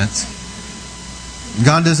 45 minutes.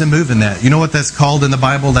 God doesn't move in that. You know what that's called in the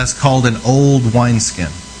Bible? That's called an old wineskin.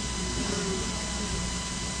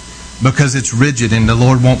 Because it's rigid and the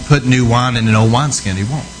Lord won't put new wine in an old wineskin. He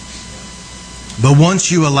won't. But once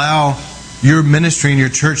you allow your ministry and your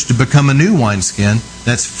church to become a new wineskin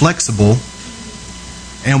that's flexible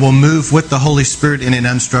and will move with the Holy Spirit in an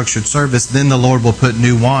unstructured service, then the Lord will put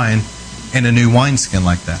new wine in a new wineskin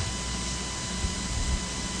like that.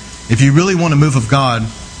 If you really want a move of God,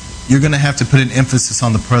 you're going to have to put an emphasis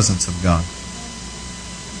on the presence of God.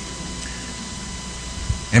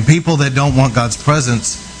 And people that don't want God's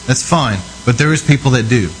presence, that's fine. But there is people that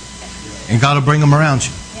do. And God will bring them around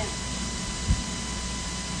you.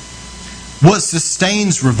 What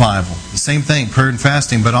sustains revival? The same thing, prayer and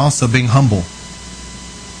fasting, but also being humble.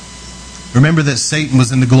 Remember that Satan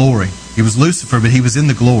was in the glory. He was Lucifer, but he was in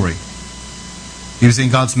the glory. He was in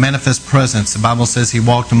God's manifest presence. The Bible says he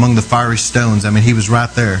walked among the fiery stones. He was right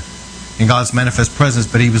there in God's manifest presence,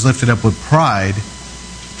 but he was lifted up with pride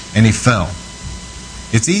and he fell.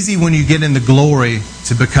 It's easy when you get in the glory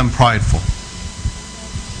to become prideful.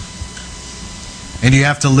 And you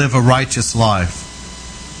have to live a righteous life.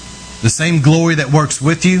 The same glory that works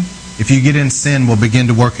with you, if you get in sin, will begin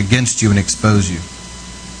to work against you and expose you.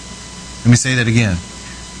 Let me say that again.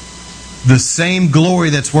 The same glory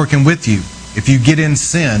that's working with you, if you get in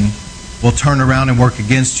sin, will turn around and work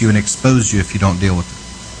against you and expose you if you don't deal with it.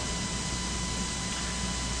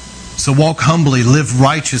 So walk humbly, live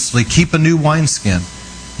righteously, keep a new wineskin.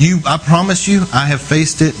 I promise you, I have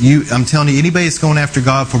faced it. I'm telling you, anybody that's going after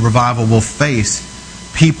God for revival will face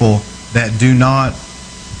people that do not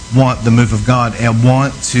want the move of God and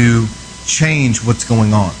want to change what's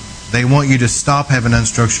going on. They want you to stop having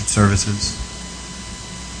unstructured services.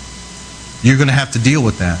 You're going to have to deal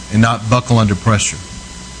with that and not buckle under pressure.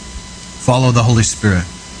 Follow the Holy Spirit.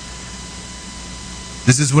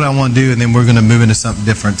 This is what I want to do, and then we're going to move into something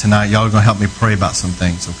different tonight. Y'all are going to help me pray about some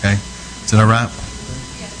things, okay? Is that all right?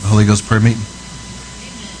 The Holy Ghost prayer meeting.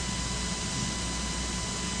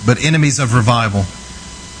 But enemies of revival.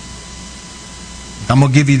 I'm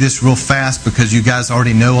going to give you this real fast because you guys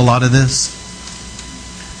already know a lot of this.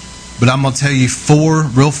 But I'm going to tell you 4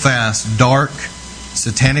 real fast, dark,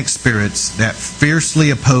 satanic spirits that fiercely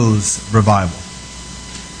oppose revival.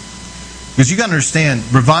 Because you got to understand,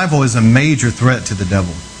 revival is a major threat to the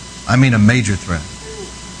devil. A major threat.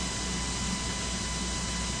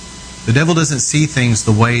 The devil doesn't see things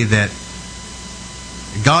the way that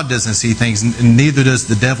God doesn't see things, and neither does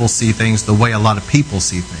the devil see things the way a lot of people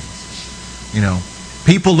see things.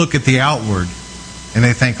 People look at the outward and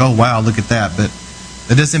they think, oh wow, look at that. But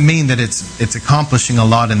that doesn't mean that it's accomplishing a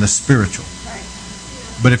lot in the spiritual.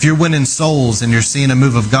 But if you're winning souls and you're seeing a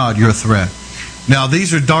move of God, you're a threat. Now,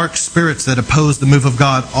 these are dark spirits that oppose the move of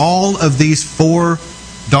God. All of these 4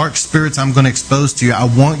 dark spirits I'm going to expose to you, I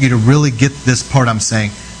want you to really get this part I'm saying.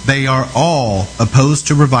 They are all opposed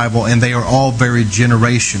to revival, and they are all very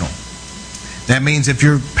generational. That means if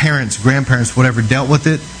your parents, grandparents, whatever, dealt with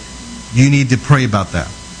it, you need to pray about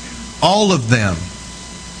that. All of them,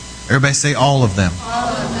 everybody say all of them. All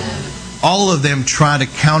of them. All of them try to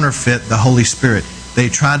counterfeit the Holy Spirit. They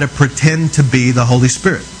try to pretend to be the Holy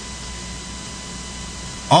Spirit.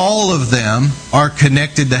 All of them are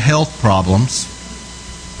connected to health problems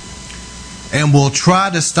and will try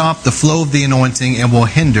to stop the flow of the anointing and will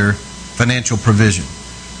hinder financial provision.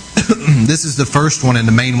 This is the first one and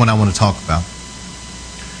the main one I want to talk about.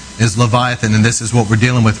 Is Leviathan, and this is what we're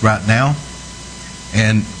dealing with right now.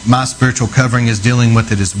 And my spiritual covering is dealing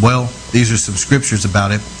with it as well. These are some scriptures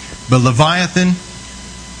about it. But Leviathan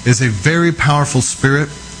is a very powerful spirit.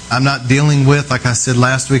 I'm not dealing with, like I said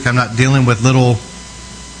last week, I'm not dealing with little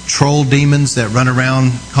troll demons that run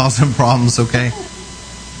around causing problems, okay?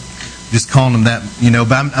 Just calling them that,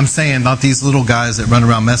 But I'm saying not these little guys that run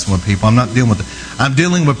around messing with people. I'm not dealing with it. I'm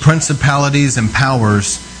dealing with principalities and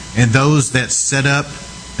powers and those that set up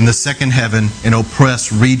in the second heaven and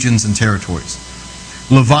oppress regions and territories.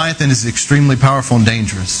 Leviathan is extremely powerful and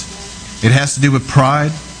dangerous. It has to do with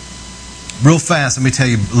pride. Real fast, let me tell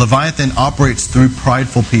you, Leviathan operates through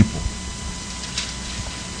prideful people.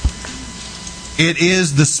 It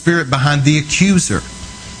is the spirit behind the accuser.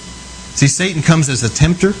 See, Satan comes as a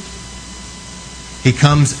tempter. He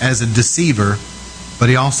comes as a deceiver, but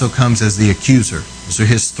he also comes as the accuser. Those are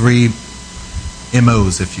his three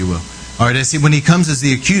MOs, if you will. All right, when he comes as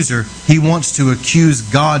the accuser, he wants to accuse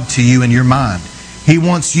God to you in your mind. He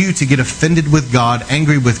wants you to get offended with God,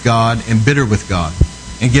 angry with God, and bitter with God,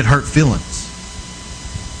 and get hurt feelings.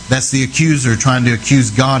 That's the accuser trying to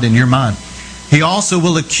accuse God in your mind. He also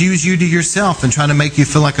will accuse you to yourself and try to make you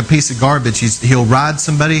feel like a piece of garbage. He'll ride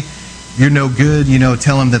somebody, you're no good,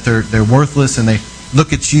 tell them that they're worthless, and they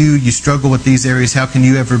look at you, you struggle with these areas. How can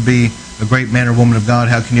you ever be a great man or woman of God?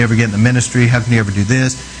 How can you ever get in the ministry? How can you ever do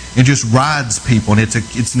this? It just rides people, and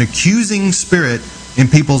it's an accusing spirit in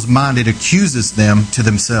people's mind. It accuses them to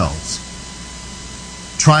themselves,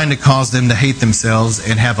 trying to cause them to hate themselves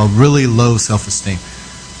and have a really low self-esteem.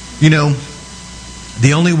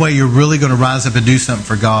 The only way you're really going to rise up and do something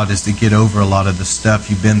for God is to get over a lot of the stuff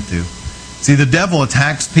you've been through. See, the devil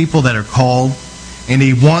attacks people that are called, and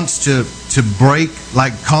he wants to break,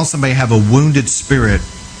 cause somebody to have a wounded spirit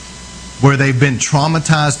where they've been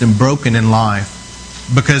traumatized and broken in life,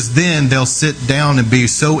 because then they'll sit down and be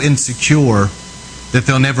so insecure that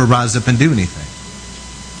they'll never rise up and do anything.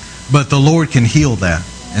 But the Lord can heal that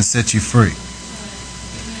and set you free.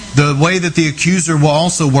 The way that the accuser will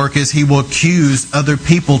also work is he will accuse other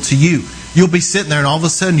people to you. You'll be sitting there and all of a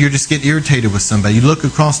sudden you're just getting irritated with somebody. You look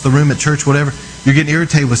across the room at church, whatever, you're getting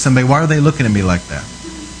irritated with somebody. Why are they looking at me like that?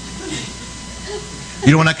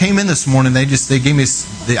 When I came in this morning, they gave me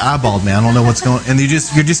the eyeball, man. I don't know what's going on. And you're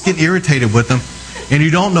just getting irritated with them. And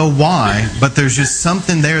you don't know why, but there's just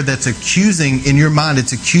something there that's accusing in your mind.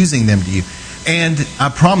 It's accusing them to you. And I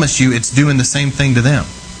promise you, it's doing the same thing to them.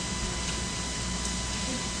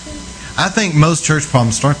 I think most church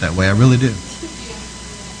problems start that way. I really do.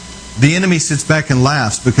 The enemy sits back and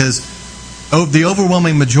laughs because the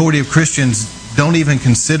overwhelming majority of Christians don't even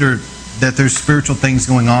consider that there's spiritual things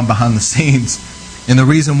going on behind the scenes. And the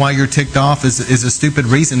reason why you're ticked off is a stupid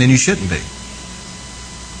reason, and you shouldn't be.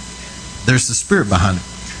 There's the spirit behind it.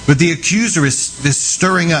 But the accuser is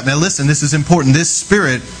stirring up. Now listen, this is important. This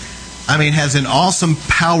spirit, has an awesome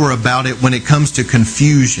power about it when it comes to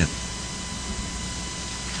confusion.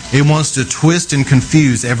 It wants to twist and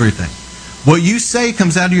confuse everything. What you say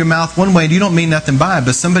comes out of your mouth one way, and you don't mean nothing by it,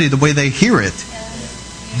 but somebody, the way they hear it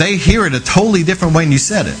a totally different way than you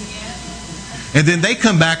said it. And then they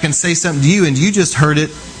come back and say something to you, and you just heard it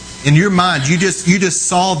in your mind. You just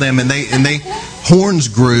saw them, and they horns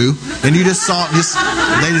grew, and you just saw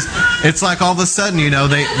it's like all of a sudden,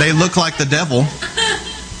 they look like the devil,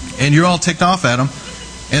 and you're all ticked off at them,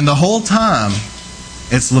 and the whole time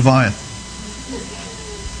it's Leviathan.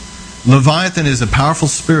 Leviathan is a powerful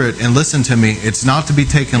spirit, and listen to me, it's not to be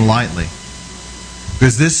taken lightly.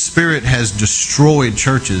 Because this spirit has destroyed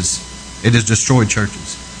churches. It has destroyed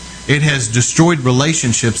churches. It has destroyed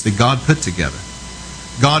relationships that God put together.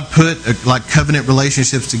 God put covenant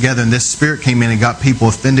relationships together, and this spirit came in and got people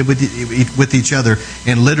offended with each other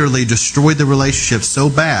and literally destroyed the relationship so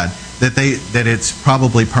bad that it's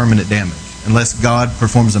probably permanent damage unless God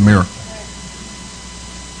performs a miracle.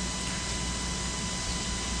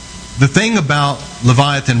 The thing about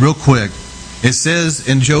Leviathan, real quick, it says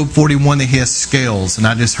in Job 41 that he has scales, and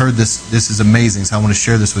I just heard this. This is amazing, so I want to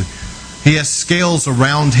share this with you. He has scales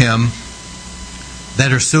around him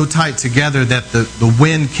that are so tight together that the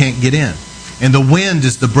wind can't get in. And the wind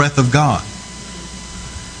is the breath of God.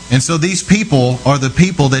 And so these people are the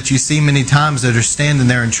people that you see many times that are standing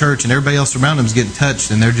there in church, and everybody else around them is getting touched,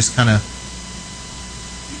 and they're just kind of...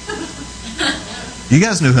 You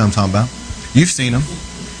guys know who I'm talking about. You've seen them.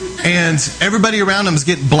 And everybody around them is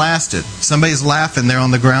getting blasted. Somebody's laughing there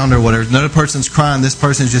on the ground or whatever. Another person's crying. This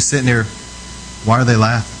person's just sitting there. Why are they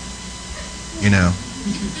laughing?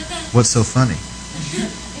 What's so funny?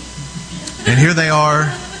 And here they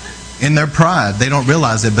are in their pride. They don't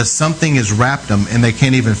realize it, but something has wrapped them and they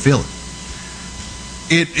can't even feel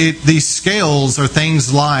it. These scales are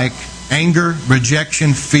things like anger,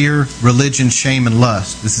 rejection, fear, religion, shame, and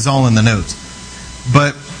lust. This is all in the notes.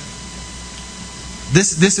 But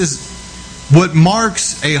this is what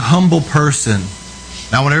marks a humble person.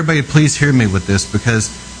 Now I want everybody to please hear me with this, because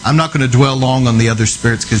I'm not going to dwell long on the other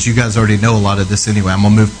spirits because you guys already know a lot of this anyway. I'm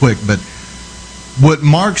going to move quick. But what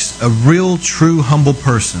marks a real, true, humble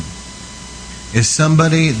person is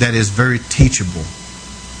somebody that is very teachable,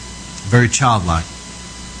 very childlike.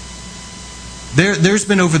 There's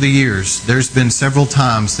been over the years, there's been several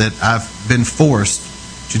times that I've been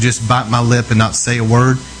forced to just bite my lip and not say a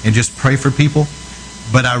word and just pray for people.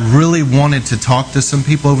 But I really wanted to talk to some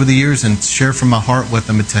people over the years and share from my heart with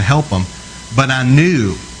them and to help them. But I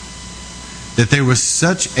knew that there was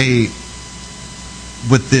such a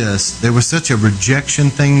rejection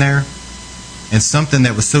thing there and something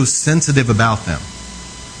that was so sensitive about them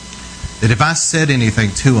that if I said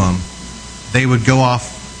anything to them, they would go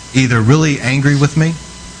off either really angry with me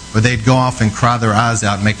or they'd go off and cry their eyes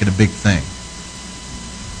out and make it a big thing.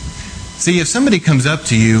 See, if somebody comes up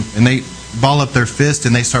to you and they ball up their fist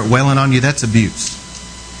and they start wailing on you, that's abuse.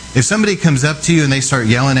 If somebody comes up to you and they start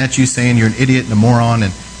yelling at you, saying you're an idiot and a moron,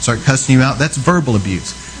 and start cussing you out, that's verbal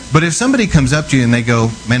abuse. But if somebody comes up to you and they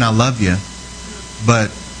go, man, I love you,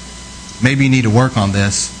 but maybe you need to work on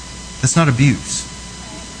this, that's not abuse.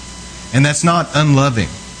 And that's not unloving.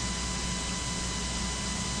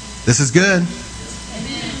 This is good.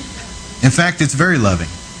 In fact, it's very loving.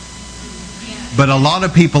 But a lot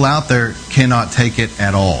of people out there cannot take it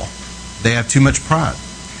at all. They have too much pride.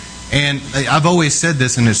 And I've always said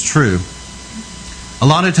this, and it's true. A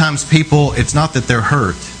lot of times people, it's not that they're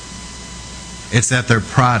hurt. It's that their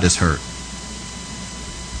pride is hurt.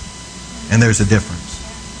 And there's a difference.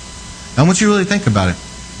 I want you to really think about it.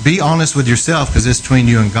 Be honest with yourself, because it's between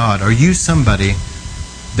you and God. Are you somebody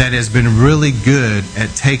that has been really good at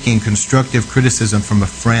taking constructive criticism from a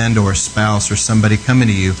friend or a spouse or somebody coming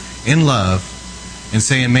to you in love and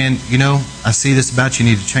saying, man, you know, I see this about you,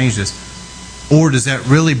 you need to change this? Or does that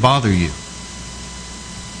really bother you?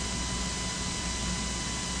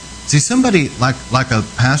 See, somebody like a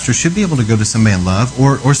pastor should be able to go to somebody in love,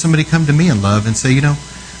 or somebody come to me in love and say, you know,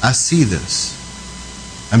 I see this.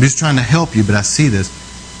 I'm just trying to help you, but I see this.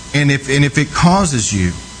 And if it causes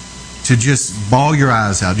you to just bawl your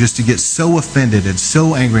eyes out, just to get so offended and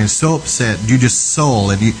so angry and so upset, you just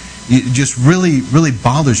soul, and you just really, really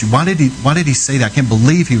bothers you. Why did he say that? I can't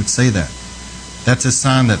believe he would say that. That's a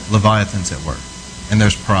sign that Leviathan's at work, and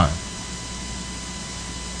there's pride.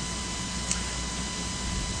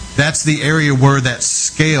 That's the area where that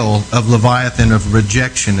scale of Leviathan of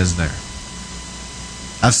rejection is there.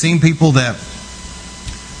 I've seen people that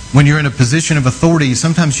when you're in a position of authority,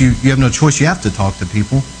 sometimes you have no choice. You have to talk to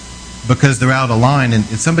people because they're out of line, and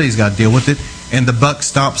somebody's got to deal with it. And the buck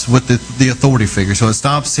stops with the authority figure. So it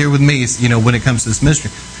stops here with me, you know, when it comes to this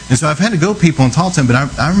ministry. And so I've had to go to people and talk to them.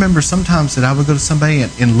 But I remember sometimes that I would go to somebody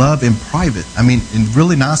in love, in private. I mean, and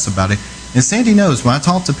really nice about it. And Sandy knows when I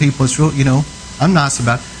talk to people, it's real, you know, I'm nice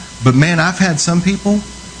about it. But man, I've had some people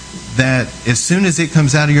that as soon as it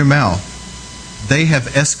comes out of your mouth, they have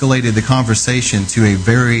escalated the conversation to a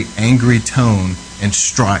very angry tone and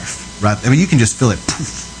strife. Right? I mean, you can just feel it.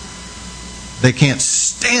 Poof. They can't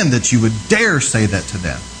stand that you would dare say that to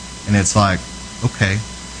them. And it's like, okay,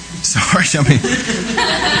 sorry. I mean,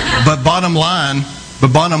 but bottom line,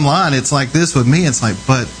 it's like this with me. It's like,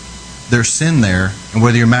 but there's sin there, and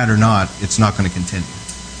whether you're mad or not, it's not going to continue.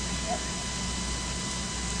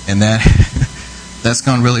 And that's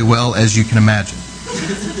gone really well, as you can imagine.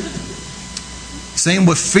 Same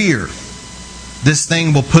with fear. This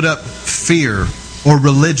thing will put up fear or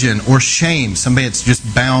religion or shame. Somebody that's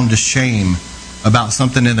just bound to shame about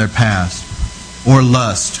something in their past, or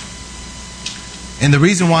lust. And the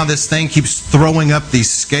reason why this thing keeps throwing up these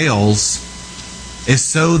scales is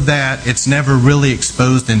so that it's never really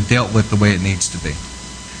exposed and dealt with the way it needs to be.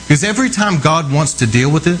 Because every time God wants to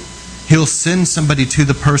deal with it, He'll send somebody to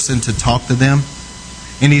the person to talk to them,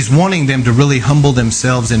 and He's wanting them to really humble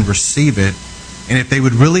themselves and receive it. And if they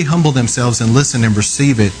would really humble themselves and listen and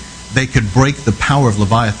receive it, they could break the power of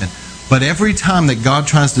Leviathan. But every time that God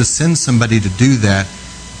tries to send somebody to do that,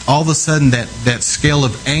 all of a sudden that scale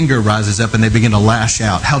of anger rises up and they begin to lash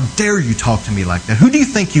out. How dare you talk to me like that? Who do you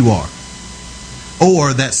think you are?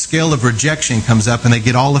 Or that scale of rejection comes up and they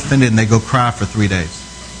get all offended and they go cry for 3 days.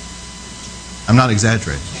 I'm not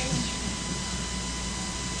exaggerating.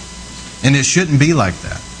 And it shouldn't be like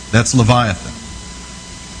that. That's Leviathan.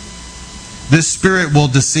 This spirit will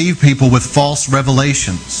deceive people with false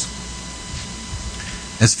revelations.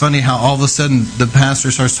 It's funny how all of a sudden the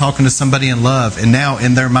pastor starts talking to somebody in love, and now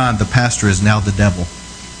in their mind the pastor is now the devil.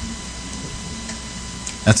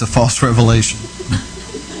 That's a false revelation.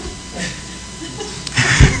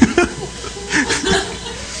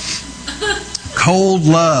 Cold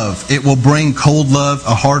love. It will bring cold love,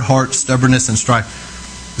 a hard heart, stubbornness, and strife.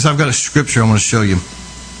 So I've got a scripture I want to show you.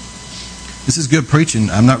 This is good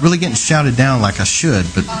preaching. I'm not really getting shouted down like I should,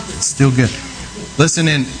 but it's still good. Listen,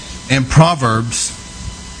 in Proverbs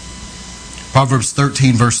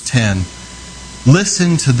 13, verse 10.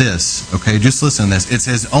 Listen to this, okay? Just listen to this. It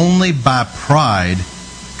says, only by pride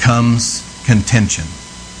comes contention.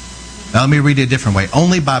 Now let me read it a different way.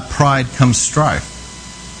 Only by pride comes strife.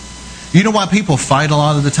 You know why people fight a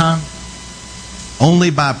lot of the time? Only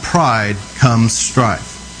by pride comes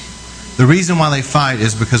strife. The reason why they fight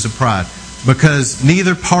is because of pride. Because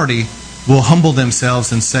neither party will humble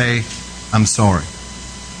themselves and say, I'm sorry.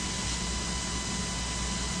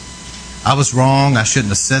 I was wrong. I shouldn't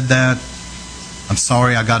have said that. I'm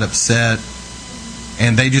sorry I got upset.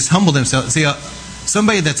 And they just humble themselves. See,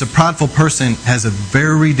 somebody that's a prideful person has a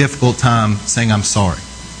very difficult time saying, I'm sorry.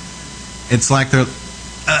 It's like they're,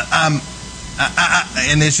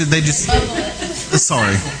 and they just,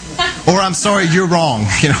 sorry. Or I'm sorry, you're wrong.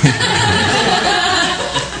 You know?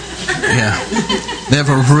 Yeah. They have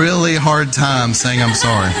a really hard time saying, I'm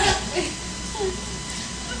sorry.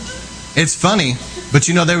 It's funny, but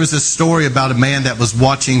there was a story about a man that was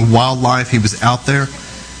watching wildlife. He was out there,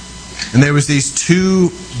 and there was these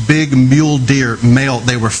two big mule deer, male.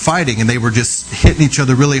 They were fighting, and they were just hitting each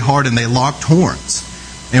other really hard, and they locked horns.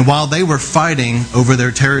 And while they were fighting over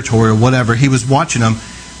their territory or whatever, he was watching them,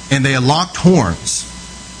 and they had locked horns,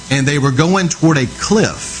 and they were going toward a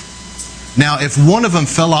cliff. Now, if one of them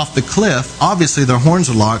fell off the cliff, obviously their horns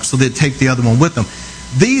are locked, so they'd take the other one with them.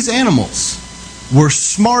 These animals were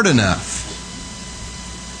smart enough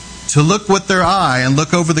to look with their eye and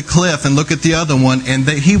look over the cliff and look at the other one, and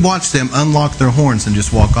he watched them unlock their horns and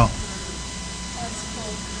just walk off.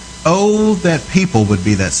 Oh, that people would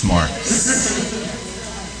be that smart.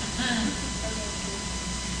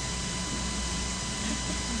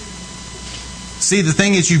 See, the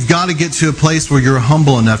thing is, you've got to get to a place where you're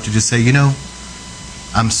humble enough to just say,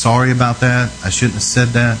 I'm sorry about that. I shouldn't have said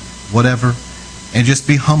that. Whatever. And just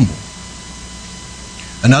be humble.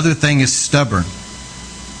 Another thing is stubborn.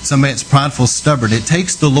 Somebody that's prideful, stubborn. It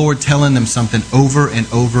takes the Lord telling them something over and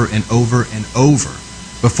over and over and over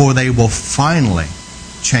before they will finally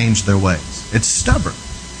change their ways. It's stubborn.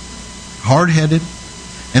 Hard-headed.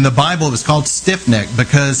 In the Bible, it was called stiff-necked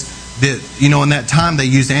because in that time they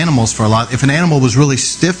used animals for a lot. If an animal was really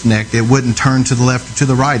stiff-necked, it wouldn't turn to the left or to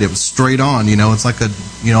the right. It was straight on. It's like a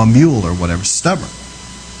mule or whatever. Stubborn.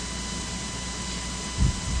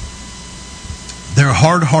 They're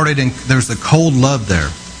hard-hearted, and there's a cold love there.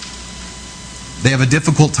 They have a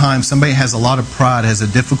difficult time. Somebody has a lot of pride, has a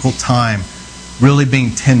difficult time really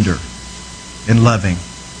being tender and loving.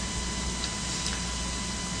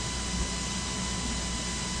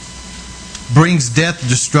 Brings death,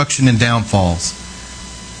 destruction, and downfalls.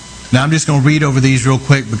 Now I'm just going to read over these real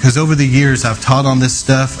quick because over the years I've taught on this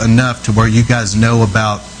stuff enough to where you guys know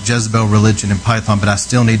about Jezebel religion and Python, but I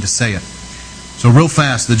still need to say it. So real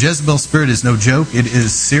fast, the Jezebel spirit is no joke. It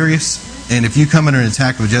is serious. And if you come under an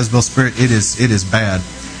attack of a Jezebel spirit, it is bad.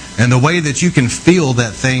 And the way that you can feel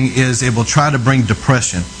that thing is it will try to bring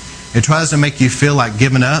depression. It tries to make you feel like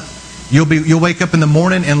giving up. You'll wake up in the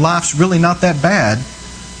morning and life's really not that bad,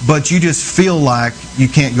 but you just feel like you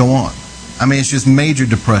can't go on. I mean, it's just major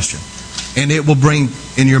depression. And it will bring,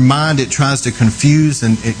 in your mind, it tries to confuse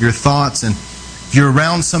your thoughts. And if you're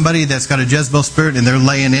around somebody that's got a Jezebel spirit and they're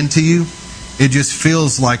laying into you, it just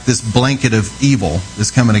feels like this blanket of evil is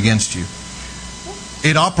coming against you.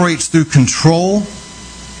 It operates through control.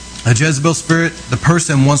 A Jezebel spirit, the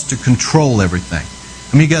person wants to control everything.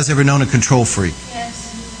 How many of you guys ever known a control freak?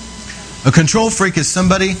 Yes. A control freak is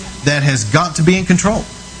somebody that has got to be in control.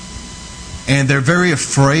 And they're very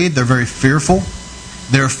afraid, they're very fearful.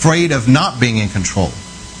 They're afraid of not being in control.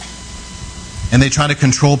 And they try to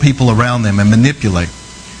control people around them and manipulate.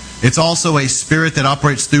 It's also a spirit that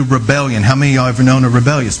operates through rebellion. How many of y'all ever known a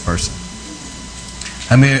rebellious person?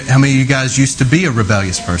 How many of you guys used to be a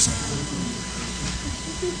rebellious person?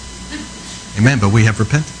 Amen, but we have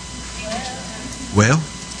repented. Well,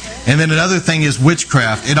 and then another thing is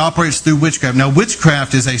witchcraft. It operates through witchcraft. Now,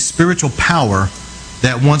 witchcraft is a spiritual power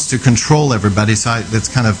that wants to control everybody. So that's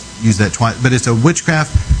kind of used that twice. But it's a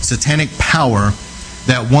witchcraft, satanic power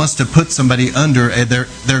that wants to put somebody under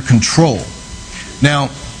their control. Now,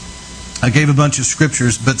 I gave a bunch of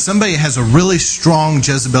scriptures, but somebody has a really strong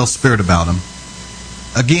Jezebel spirit about them.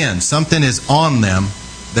 Again, something is on them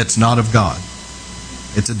that's not of God.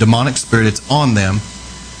 It's a demonic spirit. It's on them.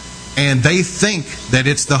 And they think that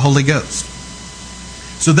it's the Holy Ghost.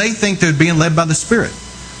 So they think they're being led by the Spirit.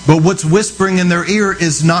 But what's whispering in their ear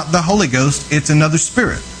is not the Holy Ghost. It's another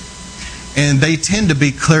spirit. And they tend to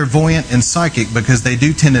be clairvoyant and psychic because they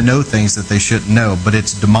do tend to know things that they shouldn't know, but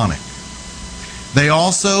it's demonic. They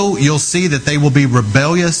also, you'll see that they will be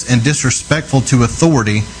rebellious and disrespectful to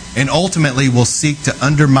authority and ultimately will seek to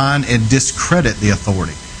undermine and discredit the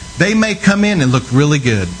authority. They may come in and look really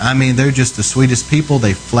good. I mean, they're just the sweetest people.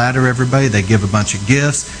 They flatter everybody. They give a bunch of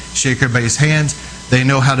gifts, shake everybody's hands. They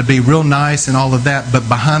know how to be real nice and all of that. But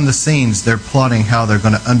behind the scenes, they're plotting how they're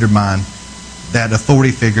going to undermine that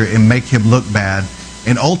authority figure and make him look bad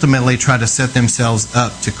and ultimately try to set themselves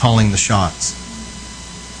up to calling the shots.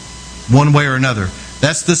 One way or another.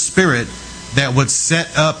 That's the spirit that would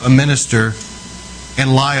set up a minister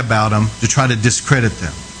and lie about them to try to discredit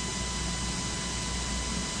them.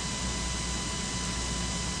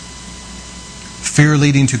 fear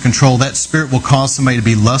leading to control. That spirit will cause somebody to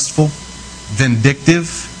be lustful,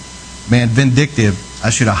 vindictive. Man, vindictive, I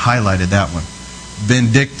should have highlighted that one.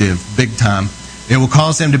 Vindictive, big time. It will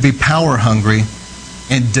cause them to be power hungry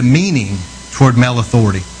and demeaning toward male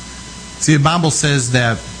authority. See, the Bible says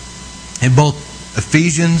that in both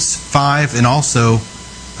Ephesians 5 and also,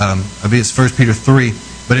 I believe it's 1 Peter 3,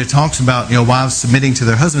 but it talks about, wives submitting to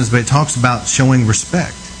their husbands, but it talks about showing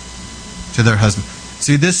respect to their husband.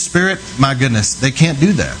 See, this spirit, my goodness, they can't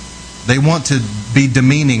do that. They want to be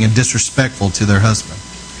demeaning and disrespectful to their husband,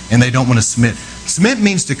 and they don't want to submit. Submit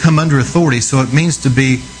means to come under authority, so it means to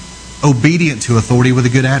be obedient to authority with a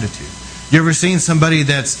good attitude. You ever seen somebody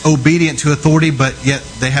that's obedient to authority, but yet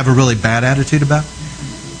they have a really bad attitude about it?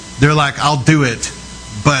 They're like, I'll do it,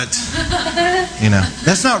 but,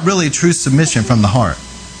 that's not really true submission from the heart.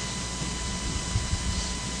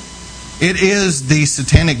 It is the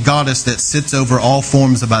satanic goddess that sits over all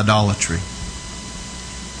forms of idolatry.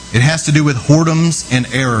 It has to do with whoredoms and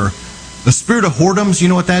error. The spirit of whoredoms, you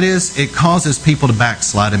know what that is? It causes people to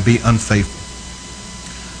backslide and be unfaithful.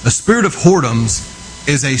 The spirit of whoredoms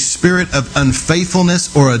is a spirit of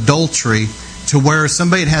unfaithfulness or adultery, to where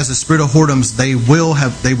somebody that has a spirit of whoredoms, they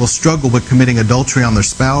will struggle with committing adultery on their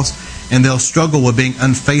spouse, and they'll struggle with being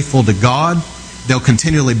unfaithful to God. They'll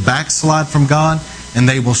continually backslide from God, and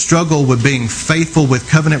they will struggle with being faithful with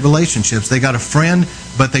covenant relationships. They got a friend,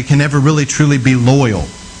 but they can never really truly be loyal.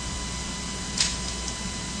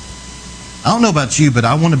 I don't know about you, but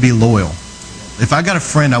I want to be loyal. If I got a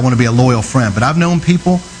friend, I want to be a loyal friend. But I've known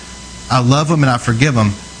people, I love them and I forgive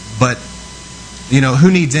them, but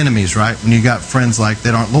who needs enemies, right? When you got friends like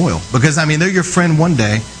that aren't loyal. Because, they're your friend one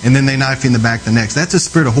day, and then they knife you in the back the next. That's a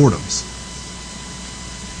spirit of whoredoms.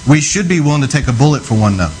 We should be willing to take a bullet for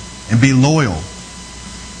one another and be loyal.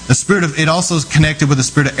 The spirit of it also is connected with the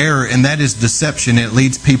spirit of error, and that is deception. It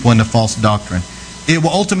leads people into false doctrine. It will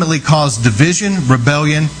ultimately cause division,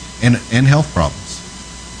 rebellion, and health problems.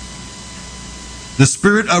 The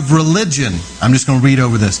spirit of religion, I'm just going to read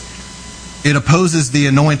over this. It opposes the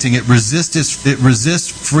anointing. It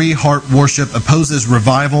resists free heart worship, opposes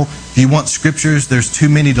revival. If you want scriptures, there's too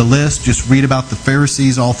many to list. Just read about the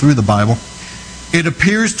Pharisees all through the Bible. It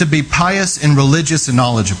appears to be pious and religious and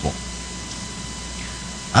knowledgeable.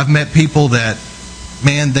 I've met people that,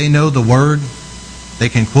 they know the Word. They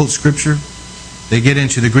can quote scripture. They get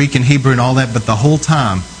into the Greek and Hebrew and all that, but the whole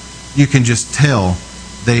time, you can just tell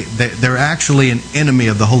they're actually an enemy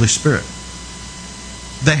of the Holy Spirit.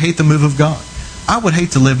 They hate the move of God. I would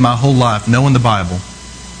hate to live my whole life knowing the Bible,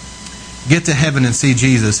 get to heaven and see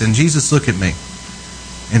Jesus, and Jesus look at me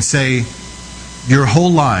and say, your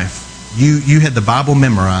whole life, you had the Bible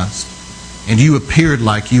memorized, and you appeared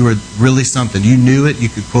like you were really something. You knew it, you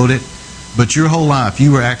could quote it, but your whole life,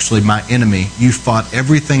 you were actually my enemy. You fought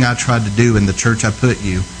everything I tried to do in the church I put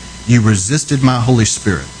you. You resisted my Holy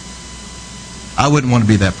Spirit. I wouldn't want to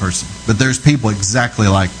be that person, but there's people exactly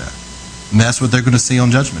like that. And that's what they're going to see on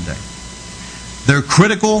Judgment Day. They're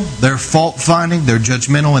critical, they're fault-finding, they're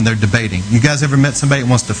judgmental, and they're debating. You guys ever met somebody that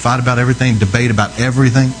wants to fight about everything, debate about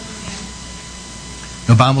everything?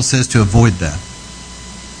 The Bible says to avoid that.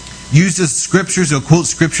 Uses scriptures, it'll quote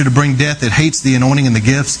scripture to bring death. It hates the anointing and the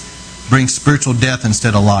gifts, brings spiritual death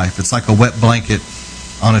instead of life. It's like a wet blanket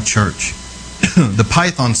on a church. The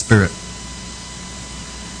Python spirit.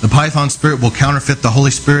 The Python spirit will counterfeit the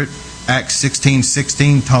Holy Spirit. Acts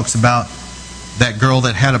 16:16 talks about that girl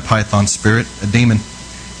that had a python spirit, a demon.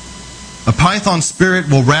 A python spirit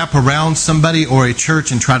will wrap around somebody or a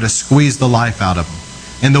church and try to squeeze the life out of them.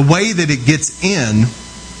 And the way that it gets in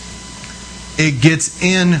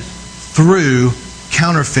through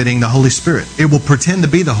counterfeiting the Holy Spirit. It will pretend to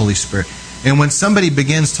be the Holy Spirit. And when somebody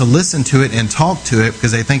begins to listen to it and talk to it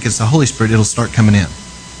because they think it's the Holy Spirit, it'll start coming in.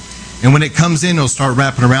 And when it comes in, it'll start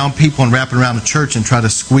wrapping around people and wrapping around the church and try to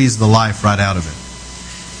squeeze the life right out of it.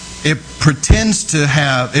 It pretends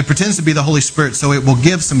to be the Holy Spirit, so it will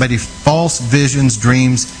give somebody false visions,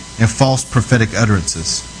 dreams, and false prophetic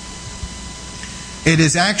utterances. It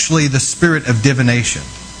is actually the spirit of divination.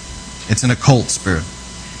 It's an occult spirit.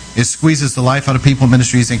 It squeezes the life out of people in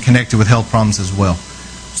ministries and connected with health problems as well.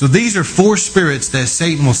 So these are 4 spirits that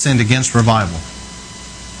Satan will send against revival.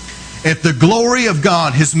 If the glory of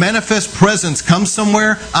God, His manifest presence comes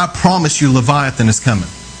somewhere, I promise you Leviathan is coming.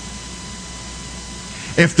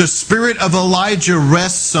 If the spirit of Elijah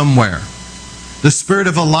rests somewhere, the spirit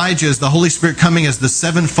of Elijah is the Holy Spirit coming as the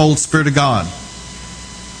 7-fold Spirit of God.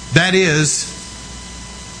 That is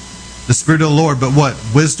the Spirit of the Lord, but what?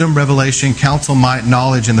 Wisdom, revelation, counsel, might,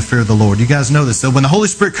 knowledge, and the fear of the Lord. You guys know this. So when the Holy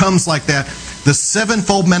Spirit comes like that, the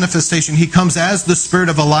 7-fold manifestation, He comes as the spirit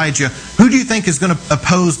of Elijah. Who do you think is going to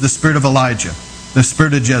oppose the spirit of Elijah? The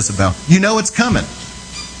spirit of Jezebel. You know it's coming.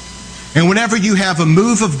 And whenever you have a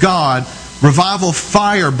move of God, revival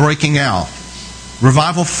fire breaking out.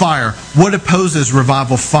 Revival fire. What opposes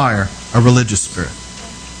revival fire? A religious spirit.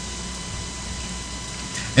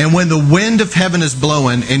 And when the wind of heaven is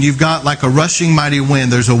blowing, and you've got like a rushing mighty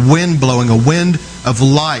wind, there's a wind blowing, a wind of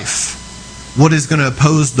life. What is going to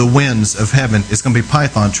oppose the winds of heaven? It's going to be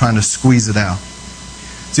Python trying to squeeze it out.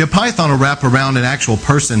 See, a python will wrap around an actual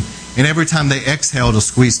person, and every time they exhale, it'll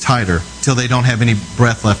squeeze tighter till they don't have any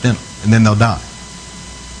breath left in them, and then they'll die.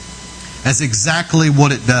 That's exactly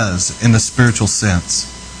what it does in the spiritual sense.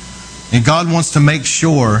 And God wants to make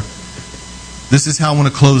sure, this is how I want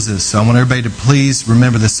to close this, so I want everybody to please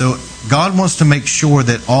remember this. So God wants to make sure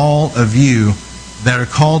that all of you that are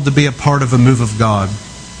called to be a part of a move of God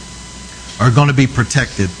are going to be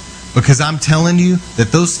protected. Because I'm telling you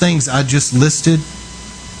that those things I just listed,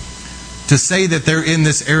 to say that they're in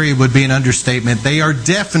this area would be an understatement. They are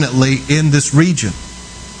definitely in this region.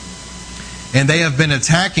 And they have been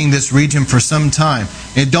attacking this region for some time.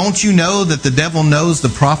 And don't you know that the devil knows the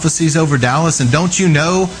prophecies over Dallas? And don't you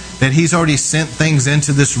know that he's already sent things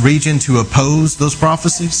into this region to oppose those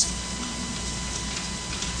prophecies?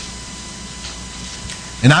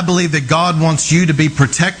 And I believe that God wants you to be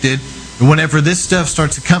protected. Whenever this stuff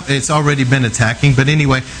starts to come, it's already been attacking, but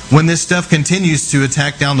anyway, when this stuff continues to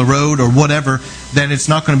attack down the road or whatever, then it's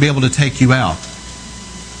not going to be able to take you out.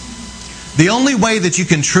 The only way that you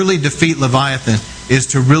can truly defeat Leviathan is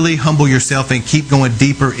to really humble yourself and keep going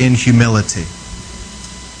deeper in humility.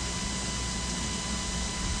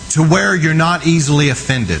 To where you're not easily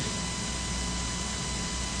offended.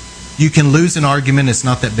 You can lose an argument, it's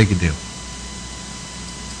not that big a deal.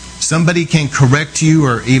 Somebody can correct you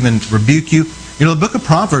or even rebuke you. You know, the book of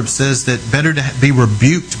Proverbs says that better to be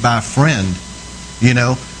rebuked by a friend. You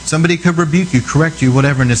know, somebody could rebuke you, correct you,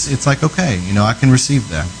 whatever, and it's like, okay, you know, I can receive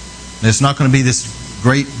that. And it's not going to be this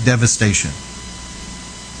great devastation.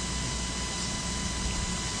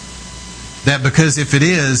 That because if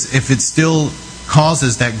it still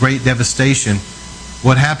causes that great devastation,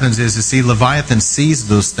 what happens is, see, Leviathan sees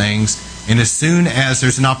those things, and as soon as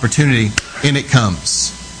there's an opportunity, in it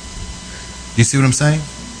comes. You see what I'm saying?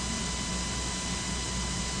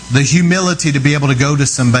 The humility to be able to go to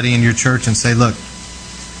somebody in your church and say, look,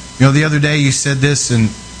 you know, the other day you said this and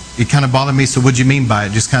it kind of bothered me, so what'd you mean by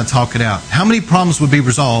it? Just kind of talk it out. How many problems would be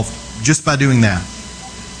resolved just by doing that?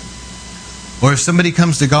 Or if somebody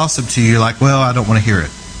comes to gossip to you, you're like, well, I don't want to hear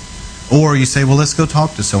it. Or you say, well, let's go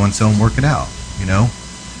talk to so-and-so and work it out. You know?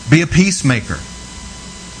 Be a peacemaker.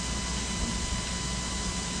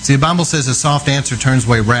 See, the Bible says a soft answer turns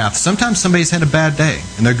away wrath. Sometimes somebody's had a bad day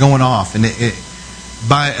and they're going off. And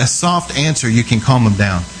by a soft answer, you can calm them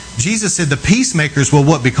down. Jesus said the peacemakers will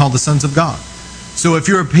what? Be called the sons of God. So if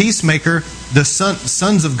you're a peacemaker, the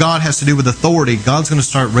sons of God has to do with authority. God's going to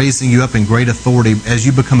start raising you up in great authority as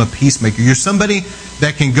you become a peacemaker. You're somebody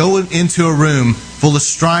that can go into a room full of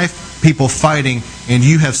strife, people fighting, and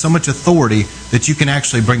you have so much authority that you can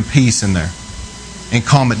actually bring peace in there and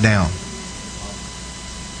calm it down.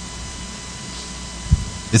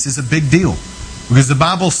 This is a big deal. Because the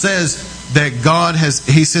Bible says that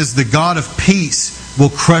He says the God of peace will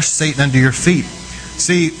crush Satan under your feet.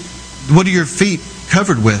 See, what are your feet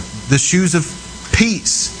covered with? The shoes of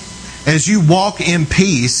peace. As you walk in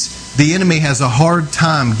peace, the enemy has a hard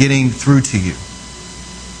time getting through to you.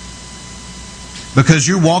 Because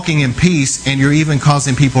you're walking in peace and you're even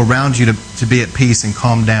causing people around you to be at peace and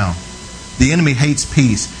calm down. The enemy hates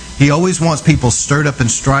peace. He always wants people stirred up in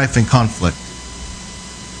strife and conflict.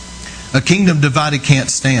 A kingdom divided can't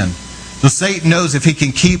stand. So Satan knows if he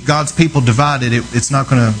can keep God's people divided,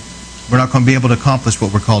 we're not going to be able to accomplish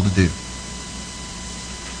what we're called to do.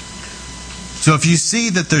 So if you see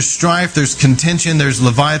that there's strife, there's contention, there's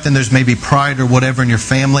Leviathan, there's maybe pride or whatever in your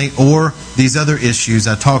family, or these other issues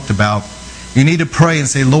I talked about, you need to pray and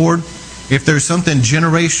say, Lord, if there's something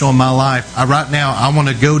generational in my life, right now I want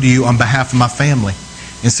to go to you on behalf of my family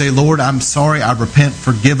and say, Lord, I'm sorry, I repent,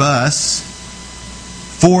 forgive us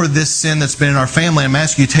for this sin that's been in our family. I'm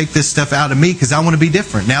asking you to take this stuff out of me because I want to be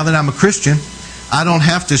different. Now that I'm a Christian, I don't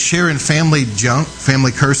have to share in family junk,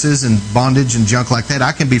 family curses and bondage and junk like that.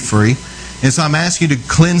 I can be free. And so I'm asking you to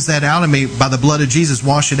cleanse that out of me by the blood of Jesus.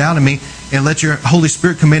 Wash it out of me and let your Holy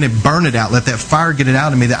Spirit come in and burn it out. Let that fire get it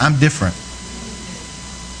out of me that I'm different.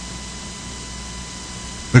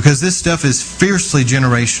 Because this stuff is fiercely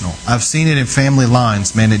generational. I've seen it in family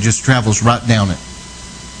lines, man. It just travels right down it.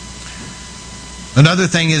 Another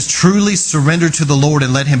thing is truly surrender to the Lord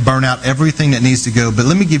and let Him burn out everything that needs to go. But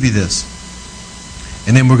let me give you this.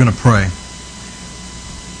 And then we're going to pray.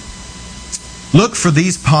 Look for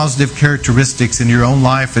these positive characteristics in your own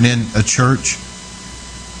life and in a church.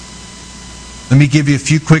 Let me give you a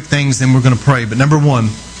few quick things, then we're going to pray. But number one,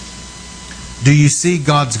 do you see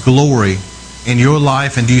God's glory in your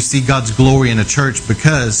life, and do you see God's glory in a church?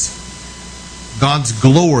 Because God's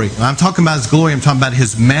glory, when I'm talking about His glory, I'm talking about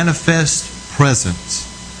His manifest presence.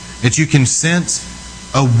 That you can sense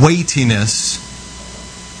a weightiness,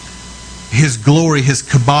 His glory, His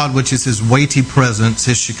kabod, which is His weighty presence.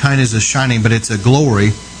 His Shekinah is a shining, but it's a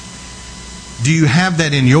glory. Do you have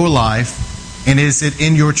that in your life, and is it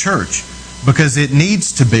in your church? Because it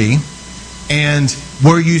needs to be. And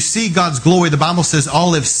where you see God's glory, the Bible says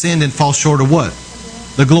all have sinned and fall short of what?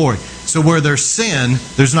 The glory. So where there's sin,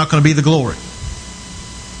 there's not going to be the glory.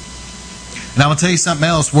 And I will tell you something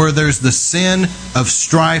else. Where there's the sin of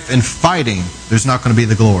strife and fighting, there's not going to be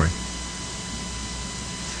the glory.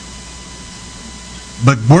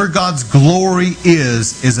 But where God's glory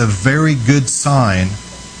is a very good sign,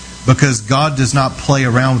 because God does not play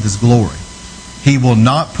around with His glory. He will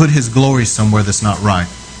not put His glory somewhere that's not right.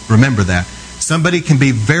 Remember that. Somebody can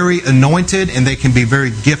be very anointed and they can be very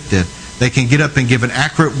gifted. They can get up and give an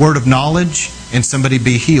accurate word of knowledge and somebody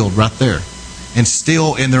be healed right there. And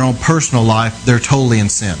still in their own personal life, they're totally in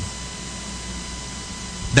sin.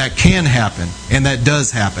 That can happen, and that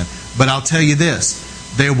does happen. But I'll tell you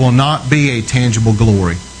this, there will not be a tangible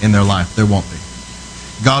glory in their life. There won't be.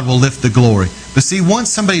 God will lift the glory. But see, once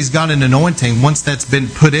somebody's got an anointing, once that's been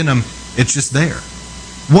put in them, it's just there.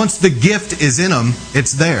 Once the gift is in them,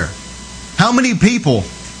 it's there. How many people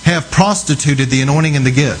have prostituted the anointing and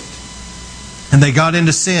the gift? And they got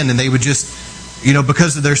into sin, and they would just,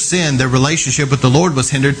 because of their sin, their relationship with the Lord was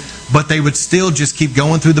hindered, but they would still just keep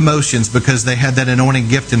going through the motions because they had that anointing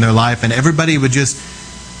gift in their life, and everybody would just,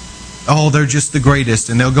 they're just the greatest,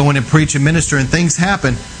 and they'll go in and preach and minister, and things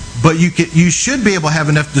happen, but you should be able to have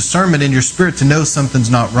enough discernment in your spirit to know something's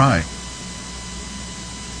not right.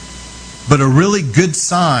 But a really good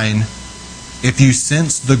sign, if you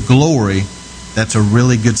sense the glory, that's a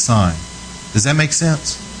really good sign. Does that make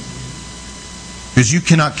sense? Because you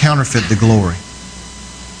cannot counterfeit the glory.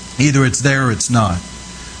 Either it's there or it's not.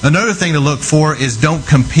 Another thing to look for is don't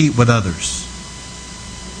compete with others.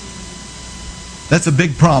 That's a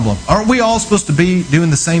big problem. Aren't we all supposed to be doing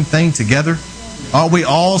the same thing together? Aren't we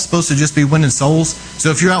all supposed to just be winning souls? So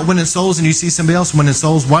if you're out winning souls and you see somebody else winning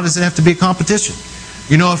souls, why does it have to be a competition?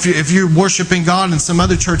 If you're worshiping God and some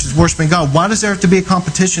other church is worshiping God, why does there have to be a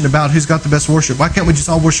competition about who's got the best worship? Why can't we just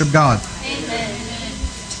all worship God? Amen.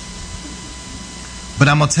 But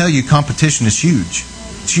I'm going to tell you, competition is huge.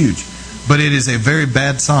 It's huge. But it is a very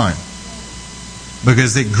bad sign,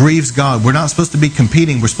 because it grieves God. We're not supposed to be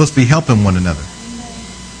competing. We're supposed to be helping one another.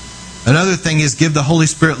 Another thing is give the Holy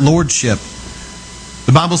Spirit lordship.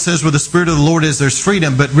 The Bible says where the Spirit of the Lord is, there's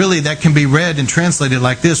freedom. But really that can be read and translated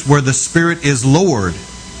like this. Where the Spirit is Lord,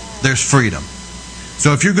 there's freedom.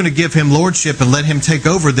 So if you're going to give Him lordship and let Him take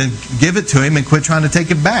over, then give it to Him and quit trying to take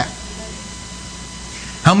it back.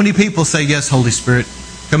 How many people say, yes, Holy Spirit,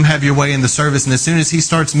 come have your way in the service, and as soon as He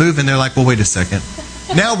starts moving, they're like, well, wait a second.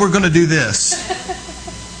 Now we're going to do this.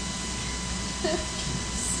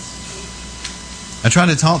 I tried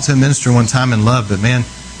to talk to a minister one time in love, but man,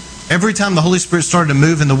 every time the Holy Spirit started to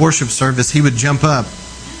move in the worship service, he would jump up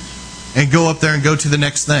and go up there and go to the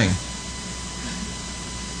next thing.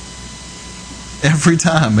 Every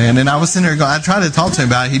time, man. And I was sitting there going, I tried to talk to him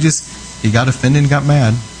about it. He got offended and got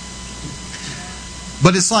mad.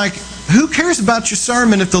 But it's like, who cares about your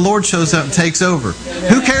sermon if the Lord shows up and takes over?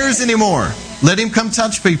 Who cares anymore? Let Him come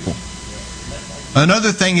touch people.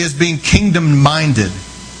 Another thing is being kingdom-minded.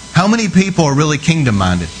 How many people are really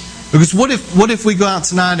kingdom-minded? Because what if we go out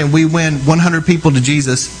tonight and we win 100 people to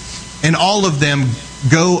Jesus, and all of them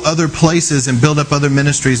go other places and build up other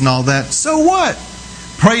ministries and all that? So what?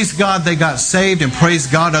 Praise God they got saved, and praise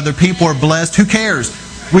God other people are blessed. Who cares?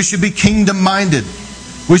 We should be kingdom-minded.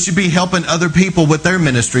 We should be helping other people with their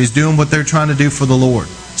ministries, doing what they're trying to do for the Lord.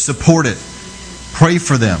 Support it. Pray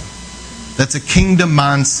for them. That's a kingdom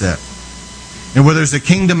mindset. And where there's a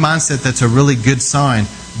kingdom mindset, that's a really good sign.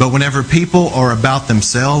 But whenever people are about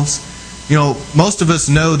themselves, most of us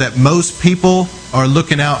know that most people are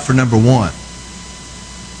looking out for number one.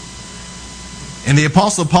 And the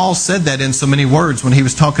Apostle Paul said that in so many words when he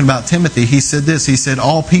was talking about Timothy. He said this, he said,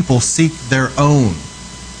 all people seek their own.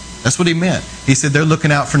 That's what he meant. He said they're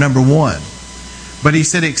looking out for number one. But he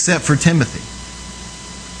said except for Timothy.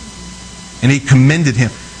 And he commended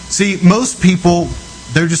him. See, most people,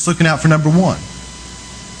 they're just looking out for number one.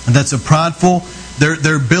 And that's a prideful,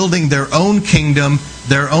 they're building their own kingdom,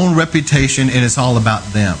 their own reputation, and it's all about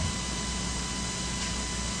them.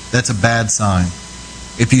 That's a bad sign.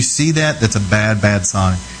 If you see that, that's a bad, bad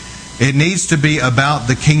sign. It needs to be about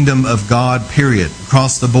the kingdom of God, period,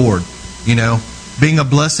 across the board. You know, being a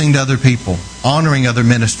blessing to other people, honoring other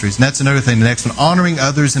ministries. And that's another thing, the next one, honoring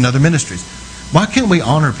others in other ministries. Why can't we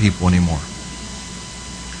honor people anymore?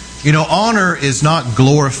 You know, honor is not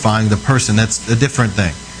glorifying the person. That's a different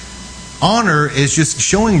thing. Honor is just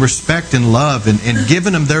showing respect and love and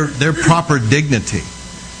giving them their proper dignity.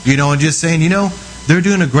 You know, and just saying, you know, they're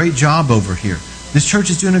doing a great job over here. This church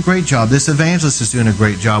is doing a great job. This evangelist is doing a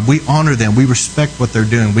great job. We honor them. We respect what they're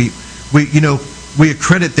doing. We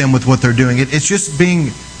accredit them with what they're doing. It's just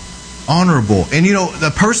being honorable. And, you know,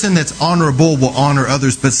 the person that's honorable will honor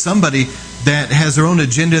others, but somebody that has their own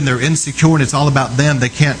agenda and they're insecure and it's all about them, they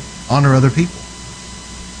can't honor other people.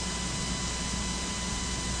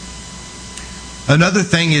 Another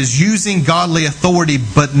thing is using godly authority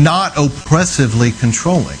but not oppressively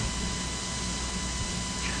controlling.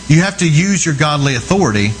 You have to use your godly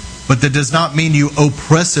authority, but that does not mean you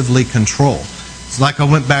oppressively control. It's like I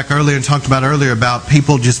went back earlier and talked about earlier about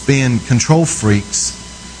people just being control freaks.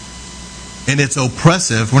 And it's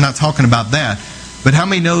oppressive. We're not talking about that. But how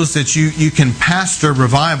many knows that you can pastor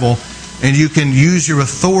revival and you can use your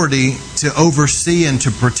authority to oversee and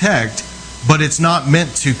to protect, but it's not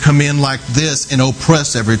meant to come in like this and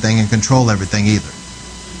oppress everything and control everything either.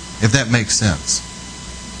 If that makes sense.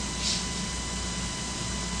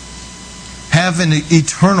 Have an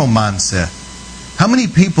eternal mindset. How many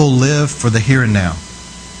people live for the here and now?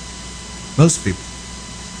 Most people.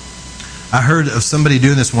 I heard of somebody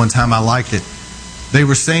doing this one time. I liked it. They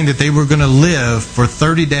were saying that they were going to live for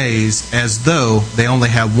 30 days as though they only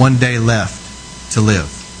had one day left to live.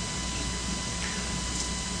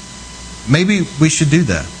 Maybe we should do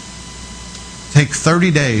that. Take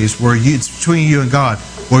 30 days where it's between you and God,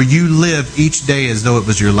 where you live each day as though it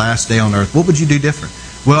was your last day on earth. What would you do different?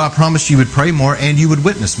 Well, I promise you would pray more and you would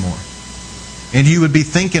witness more. And you would be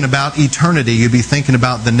thinking about eternity. You'd be thinking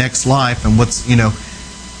about the next life and what's, you know,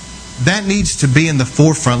 that needs to be in the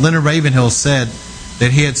forefront. Leonard Ravenhill said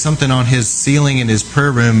that he had something on his ceiling in his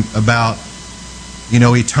prayer room about, you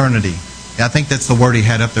know, eternity. I think that's the word he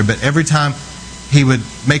had up there. But every time he would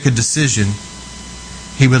make a decision,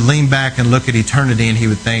 he would lean back and look at eternity and he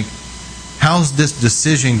would think, how's this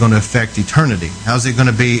decision going to affect eternity? How's it going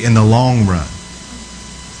to be in the long run?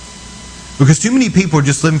 Because too many people are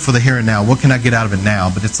just living for the here and now. What can I get out of it now?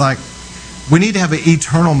 But it's like, we need to have an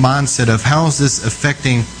eternal mindset of how is this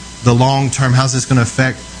affecting the long term? How's this going to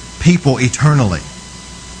affect people eternally?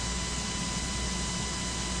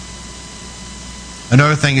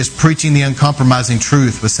 Another thing is preaching the uncompromising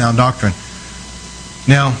truth with sound doctrine.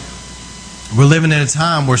 Now, we're living in a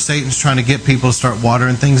time where Satan's trying to get people to start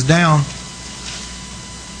watering things down.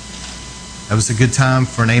 That was a good time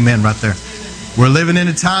for an amen right there. We're living in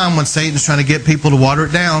a time when Satan's trying to get people to water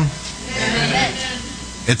it down.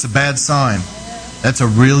 It's a bad sign. That's a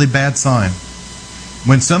really bad sign.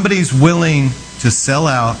 When somebody's willing to sell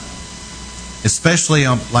out, especially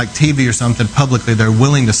on like TV or something publicly, they're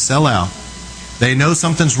willing to sell out. They know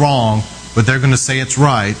something's wrong, but they're going to say it's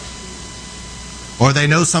right. Or they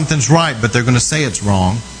know something's right, but they're going to say it's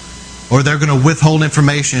wrong. Or they're going to withhold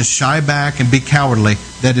information, shy back, and be cowardly.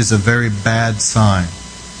 That is a very bad sign.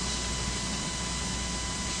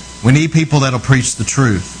 We need people that'll preach the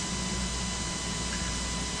truth.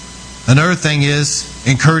 Another thing is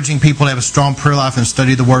encouraging people to have a strong prayer life and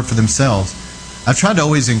study the Word for themselves. I've tried to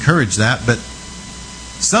always encourage that, but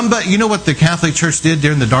you know what the Catholic Church did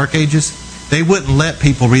during the Dark Ages? They wouldn't let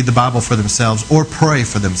people read the Bible for themselves or pray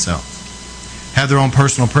for themselves. Have their own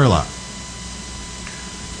personal prayer life.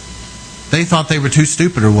 They thought they were too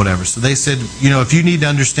stupid or whatever. So they said, you know, if you need to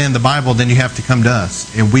understand the Bible, then you have to come to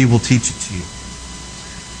us and we will teach it to you.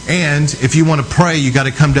 And if you want to pray, you got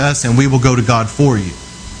to come to us and we will go to God for you.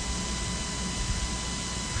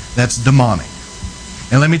 That's demonic.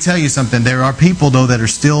 And let me tell you something. There are people, though, that are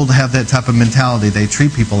still have that type of mentality. They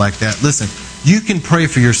treat people like that. Listen, you can pray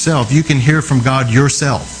for yourself. You can hear from God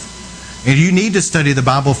yourself. And you need to study the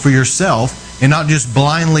Bible for yourself and not just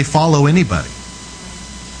blindly follow anybody.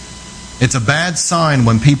 It's a bad sign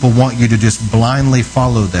when people want you to just blindly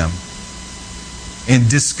follow them and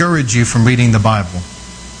discourage you from reading the Bible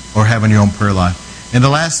or having your own prayer life. And the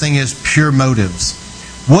last thing is pure motives.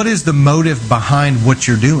 What is the motive behind what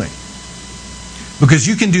you're doing? Because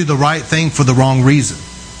you can do the right thing for the wrong reason.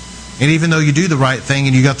 And even though you do the right thing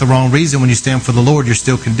and you got the wrong reason, when you stand for the Lord, you're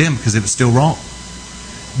still condemned because it was still wrong.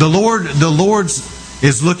 The Lord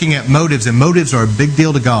is looking at motives, and motives are a big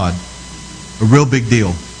deal to God. A real big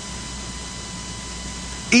deal.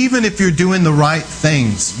 Even if you're doing the right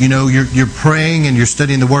things, you know, you're praying and you're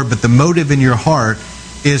studying the Word, but the motive in your heart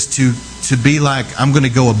is to to be like, I'm going to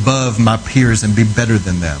go above my peers and be better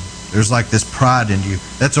than them. There's like this pride in you.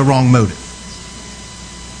 That's a wrong motive.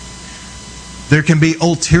 There can be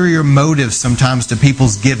ulterior motives sometimes to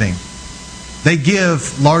people's giving. They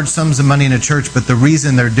give large sums of money in a church, but the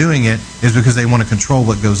reason they're doing it is because they want to control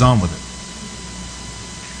what goes on with it.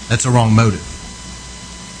 That's a wrong motive.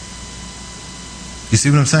 You see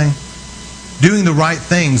what I'm saying? Doing the right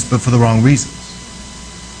things, but for the wrong reasons.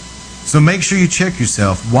 So make sure you check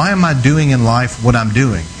yourself. Why am I doing in life what I'm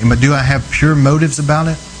doing? Do I have pure motives about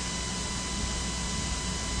it?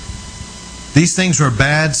 These things are a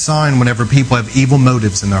bad sign whenever people have evil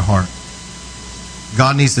motives in their heart.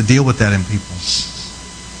 God needs to deal with that in people.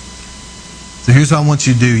 So here's what I want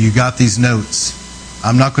you to do. You got these notes.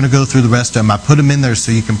 I'm not going to go through the rest of them. I put them in there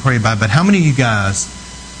so you can pray about it. But how many of you guys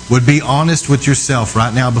would be honest with yourself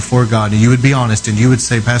right now before God, and you would be honest and you would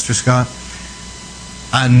say, Pastor Scott,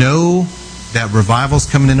 I know that revival's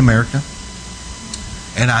coming in America,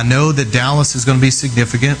 and I know that Dallas is going to be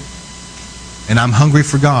significant, and I'm hungry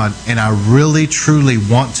for God, and I really, truly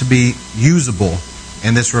want to be usable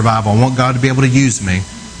in this revival. I want God to be able to use me,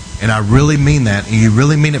 and I really mean that, and you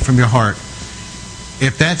really mean it from your heart.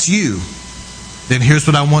 If that's you, then here's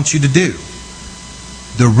what I want you to do.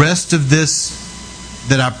 The rest of this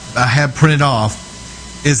that I have printed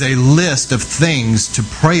off is a list of things to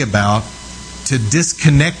pray about to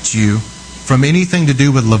disconnect you from anything to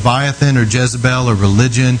do with Leviathan or Jezebel or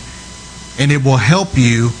religion, and it will help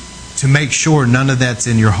you to make sure none of that's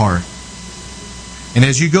in your heart. And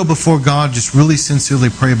as you go before God, just really sincerely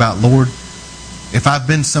pray about, Lord, if I've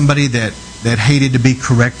been somebody that hated to be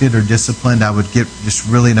corrected or disciplined, I would get just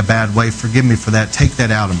really in a bad way. Forgive me for that. Take that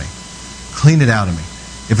out of me. Clean it out of me.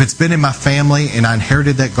 If it's been in my family and I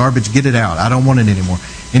inherited that garbage, get it out. I don't want it anymore.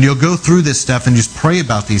 And you'll go through this stuff and just pray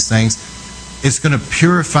about these things. It's going to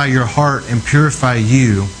purify your heart and purify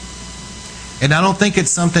you. And I don't think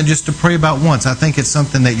it's something just to pray about once. I think it's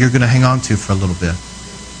something that you're going to hang on to for a little bit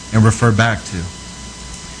and refer back to.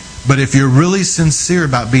 But if you're really sincere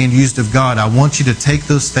about being used of God, I want you to take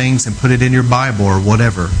those things and put it in your Bible or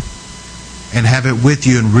whatever and have it with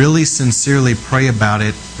you and really sincerely pray about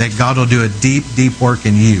it, that God will do a deep, deep work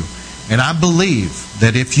in you. And I believe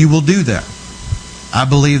that if you will do that, I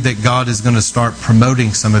believe that God is going to start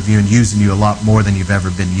promoting some of you and using you a lot more than you've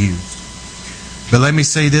ever been used. But let me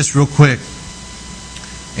say this real quick,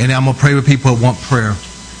 and I'm going to pray with people who want prayer.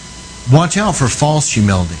 Watch out for false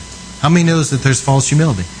humility. How many knows that there's false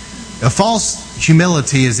humility? A false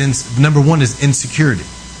humility is, number one, is insecurity.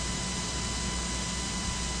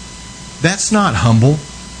 That's not humble.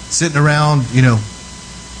 Sitting around,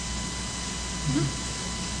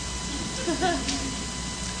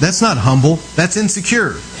 that's not humble. That's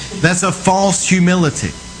insecure. That's a false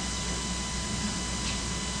humility.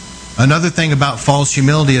 Another thing about false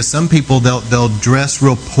humility is some people, they'll dress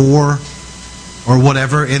real poor or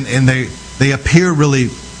whatever, and they appear really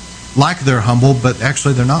like they're humble, but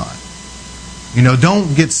actually they're not.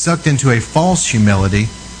 Don't get sucked into a false humility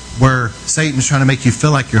where Satan's trying to make you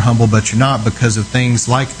feel like you're humble, but you're not, because of things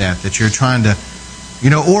like that you're trying to,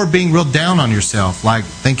 or being real down on yourself, like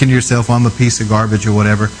thinking to yourself, well, I'm a piece of garbage or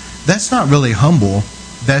whatever. That's not really humble.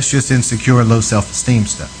 That's just insecure and low self-esteem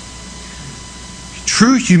stuff.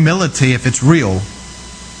 True humility, if it's real,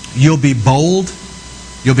 you'll be bold,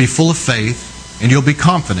 you'll be full of faith, and you'll be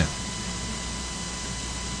confident.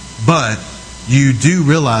 But you do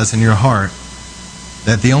realize in your heart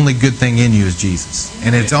that the only good thing in you is Jesus.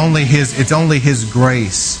 And it's only His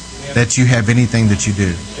grace that you have anything that you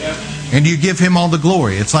do. And you give Him all the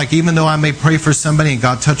glory. It's like, even though I may pray for somebody and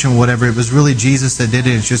God touch them or whatever, it was really Jesus that did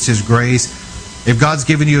it. It's just His grace. If God's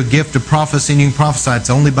given you a gift of prophecy and you can prophesy, it's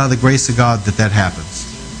only by the grace of God that happens.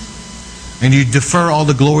 And you defer all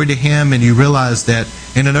the glory to Him, and you realize that.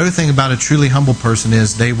 And another thing about a truly humble person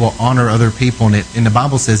is they will honor other people, and the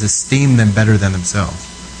Bible says esteem them better than themselves.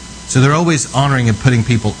 So they're always honoring and putting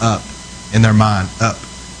people up in their mind, up.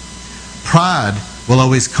 Pride will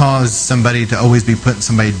always cause somebody to always be putting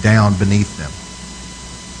somebody down beneath them.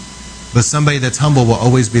 But somebody that's humble will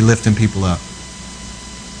always be lifting people up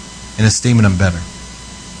and esteeming them better.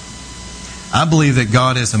 I believe that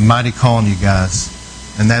God has a mighty call on you guys,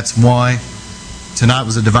 and that's why tonight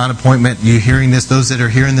was a divine appointment. You hearing this, those that are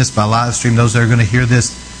hearing this by live stream, those that are going to hear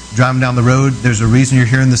this driving down the road, there's a reason you're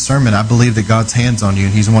hearing this sermon. I believe that God's hand's on you,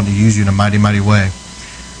 and He's wanting to use you in a mighty, mighty way.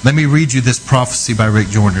 Let me read you this prophecy by Rick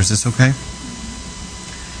Joyner. Is this okay?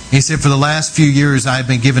 He said, for the last few years, I have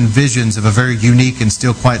been given visions of a very unique and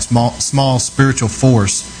still quite small spiritual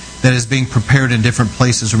force that is being prepared in different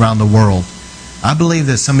places around the world. I believe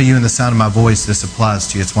that some of you, in the sound of my voice, this applies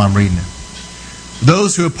to you. That's why I'm reading it.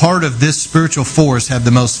 Those who are part of this spiritual force have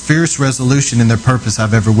the most fierce resolution in their purpose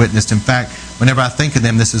I've ever witnessed. In fact, whenever I think of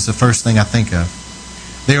them, this is the first thing I think of.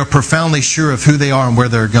 They are profoundly sure of who they are and where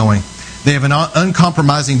they're going. They have an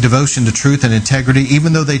uncompromising devotion to truth and integrity.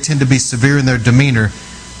 Even though they tend to be severe in their demeanor,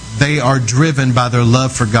 they are driven by their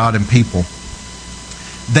love for God and people.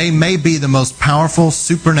 They may be the most powerful,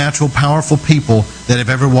 supernatural, powerful people that have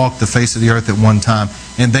ever walked the face of the earth at one time.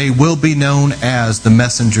 And they will be known as the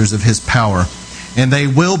messengers of His power. And they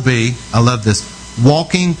will be, I love this,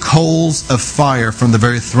 walking coals of fire from the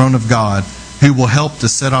very throne of God, who will help to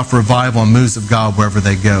set off revival and moves of God wherever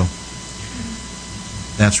they go.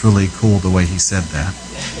 That's really cool the way he said that.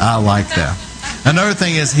 I like that. Another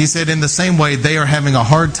thing is, he said in the same way, they are having a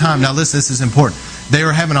hard time. Now listen, this is important. They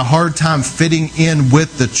are having a hard time fitting in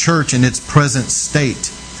with the church in its present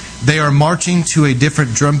state. They are marching to a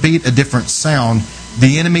different drum beat, a different sound.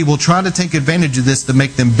 The enemy will try to take advantage of this to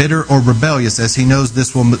make them bitter or rebellious, as he knows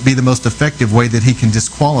this will be the most effective way that he can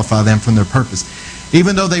disqualify them from their purpose.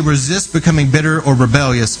 Even though they resist becoming bitter or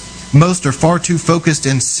rebellious, most are far too focused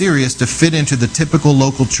and serious to fit into the typical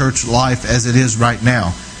local church life as it is right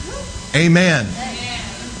now. Amen.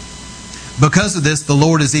 Because of this, the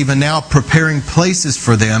Lord is even now preparing places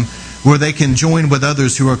for them where they can join with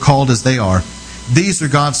others who are called as they are. These are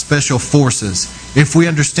God's special forces. If we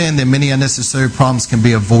understand them, many unnecessary problems can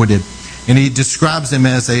be avoided. And he describes them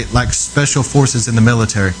as like special forces in the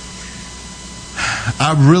military.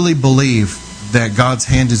 I really believe that God's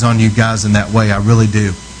hand is on you guys in that way. I really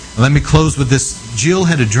do. Let me close with this. Jill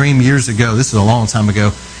had a dream years ago. This is a long time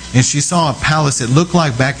ago. And she saw a palace. It looked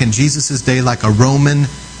like back in Jesus' day, like a Roman,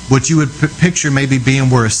 what you would picture maybe being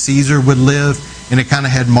where a Caesar would live. And it kind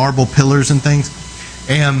of had marble pillars and things.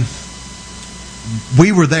 And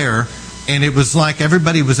we were there. And it was like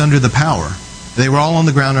everybody was under the power. They were all on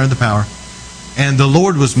the ground under the power. And the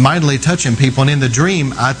Lord was mightily touching people. And in the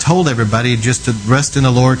dream, I told everybody just to rest in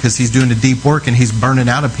the Lord, because He's doing a deep work and He's burning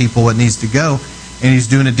out of people what needs to go. And He's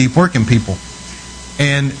doing a deep work in people.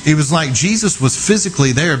 And it was like Jesus was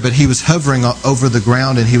physically there, but He was hovering over the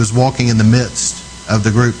ground and He was walking in the midst of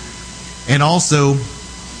the group. And also,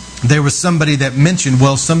 there was somebody that mentioned,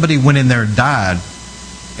 well, somebody went in there and died.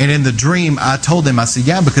 And in the dream, I told them, I said,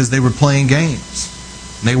 yeah, because they were playing games.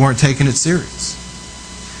 And they weren't taking it serious.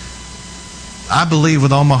 I believe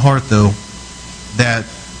with all my heart, though, that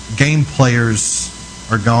game players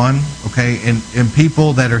are gone, okay? And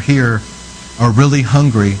people that are here are really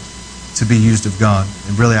hungry to be used of God.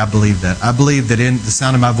 And really, I believe that. I believe that in the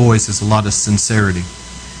sound of my voice is a lot of sincerity.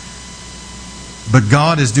 But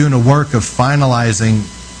God is doing a work of finalizing,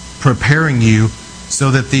 preparing you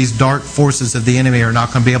so that these dark forces of the enemy are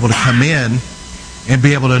not going to be able to come in and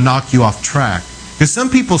be able to knock you off track. Because some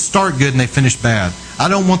people start good and they finish bad. I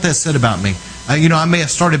don't want that said about me. I may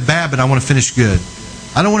have started bad, but I want to finish good.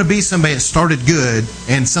 I don't want to be somebody that started good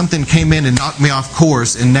and something came in and knocked me off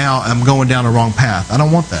course and now I'm going down a wrong path. I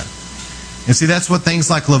don't want that. And see, that's what things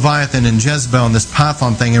like Leviathan and Jezebel and this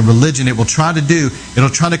Python thing and religion, it will try to do. It'll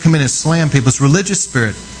try to come in and slam people. This religious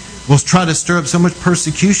spirit will try to stir up so much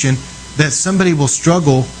persecution that somebody will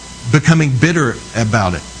struggle becoming bitter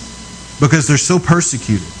about it because they're so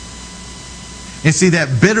persecuted. And see,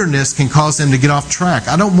 that bitterness can cause them to get off track.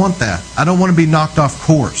 I don't want that. I don't want to be knocked off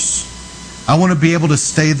course. I want to be able to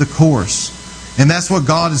stay the course. And that's what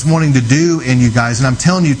God is wanting to do in you guys. And I'm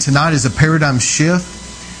telling you, tonight is a paradigm shift.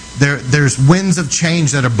 There's winds of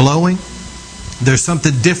change that are blowing. There's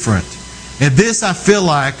something different. And this, I feel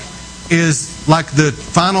like, is like the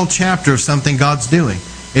final chapter of something God's doing.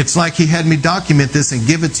 It's like He had me document this and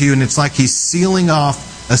give it to you, and it's like He's sealing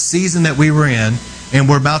off a season that we were in, and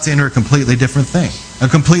we're about to enter a completely different thing. A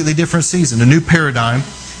completely different season, a new paradigm.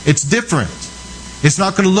 It's different. It's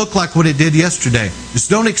not going to look like what it did yesterday. Just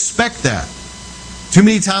don't expect that. Too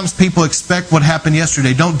many times people expect what happened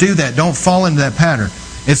yesterday. Don't do that. Don't fall into that pattern.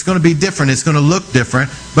 It's going to be different. It's going to look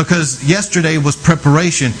different because yesterday was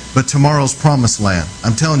preparation, but tomorrow's promised land.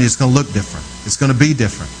 I'm telling you, it's going to look different. It's going to be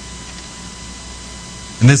different.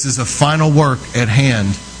 And this is a final work at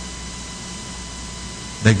hand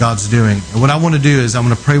that God's doing. And what I want to do is I'm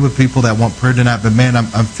going to pray with people that want prayer tonight, but man,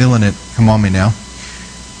 I'm feeling it come on me now.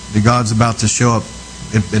 That God's about to show up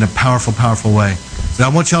in a powerful, powerful way. So I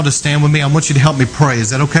want y'all to stand with me. I want you to help me pray.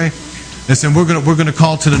 Is that okay? Listen, we're going to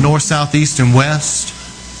call to the north, south, east, and west.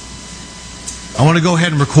 I want to go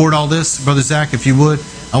ahead and record all this. Brother Zach, if you would,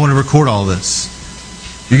 I want to record all this.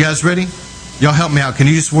 You guys ready? Y'all help me out. Can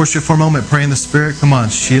you just worship for a moment? Pray in the Spirit. Come on.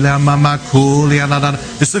 Just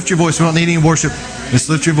lift your voice. We don't need any worship. Just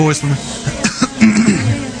lift your voice.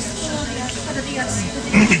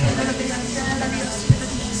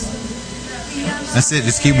 That's it.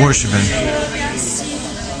 Just keep worshiping.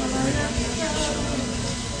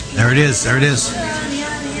 There it is. There it is.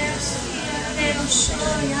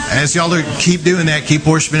 As y'all keep doing that, keep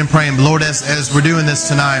worshiping and praying. Lord, as we're doing this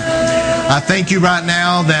tonight, I thank you right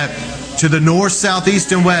now that to the north, south,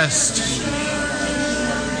 east, and west,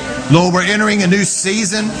 Lord, we're entering a new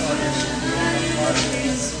season.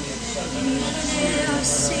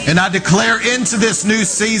 And I declare into this new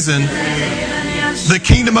season, the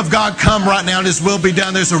kingdom of God come right now and His will be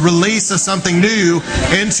done. There's a release of something new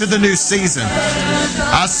into the new season.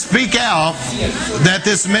 I speak out that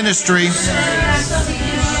this ministry,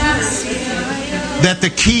 that the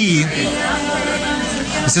key,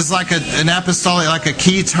 this is like an apostolic, like a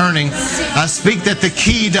key turning. I speak that the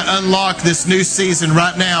key to unlock this new season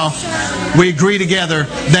right now, we agree together,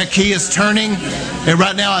 that key is turning. And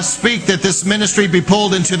right now I speak that this ministry be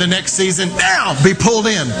pulled into the next season. Now be pulled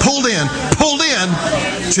in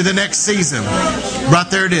to the next season. Right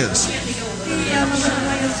there it is.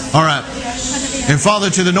 All right. And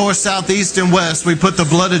Father, to the north, south, east, and west, we put the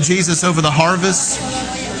blood of Jesus over the harvest.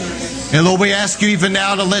 And Lord, we ask you even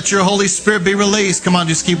now to let your Holy Spirit be released. Come on,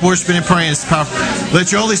 just keep worshiping and praying. It's powerful.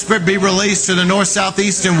 Let your Holy Spirit be released to the north, south,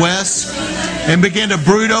 east, and west and begin to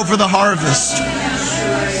brood over the harvest.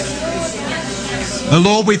 And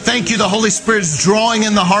Lord, we thank you the Holy Spirit is drawing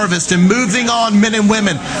in the harvest and moving on men and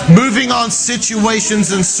women, moving on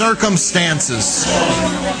situations and circumstances,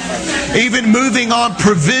 even moving on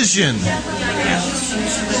provision.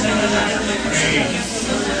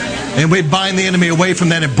 And we bind the enemy away from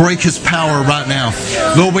that and break his power right now.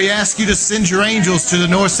 Lord, we ask you to send your angels to the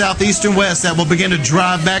north, south, east, and west that will begin to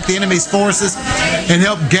drive back the enemy's forces and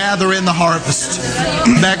help gather in the harvest.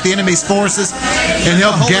 Back the enemy's forces and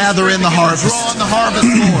help gather in the harvest. Draw on the harvest,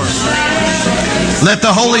 Lord. Let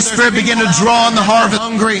the Holy Spirit begin to draw on the harvest.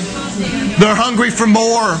 They're hungry for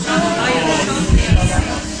more.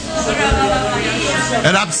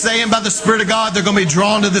 And I'm saying by the Spirit of God, they're going to be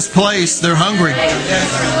drawn to this place. They're hungry.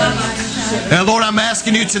 And Lord, I'm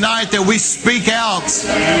asking you tonight that we speak out.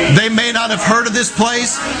 They may not have heard of this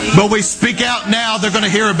place, but we speak out now. They're going to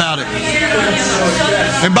hear about it.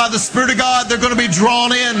 And by the Spirit of God, they're going to be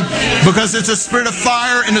drawn in because it's a spirit of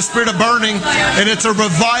fire and a spirit of burning. And it's a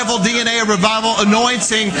revival DNA, a revival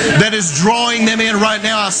anointing that is drawing them in right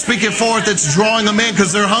now. I speak it forth. It's drawing them in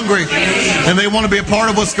because they're hungry and they want to be a part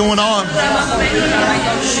of what's going on.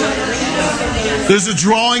 There's a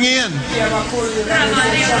drawing in.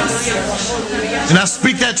 And I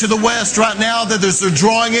speak that to the west right now, that there's a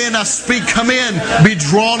drawing in. I speak, come in, be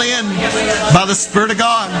drawn in by the Spirit of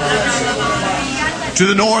God. To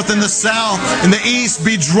the north and the south and the east,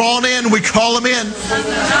 be drawn in. We call them in.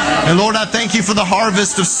 And Lord, I thank you for the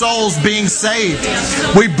harvest of souls being saved.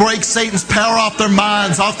 We break Satan's power off their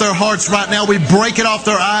minds, off their hearts right now. We break it off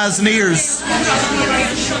their eyes and ears.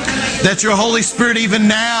 That your Holy Spirit even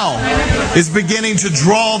now is beginning to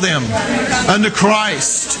draw them unto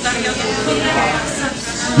Christ.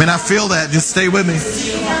 Man, I feel that. Just stay with me.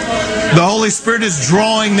 The Holy Spirit is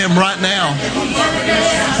drawing them right now.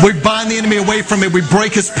 We bind the enemy away from it. We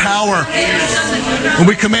break his power. And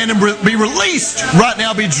we command him to be released right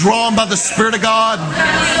now. Be drawn by the Spirit of God.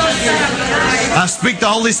 I speak the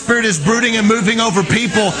Holy Spirit is brooding and moving over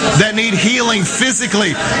people that need healing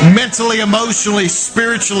physically, mentally, emotionally,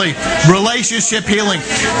 spiritually, relationship healing.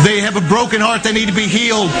 They have a broken heart. They need to be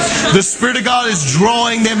healed. The Spirit of God is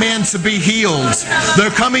drawing them in to be healed. They're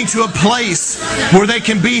coming to a place where they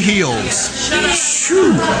can be healed.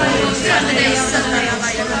 Shoo.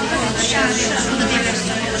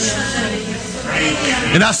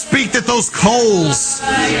 And I speak that those coals,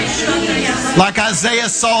 like Isaiah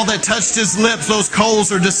saw that touched his lips, those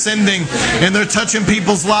coals are descending and they're touching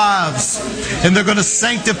people's lives. And they're going to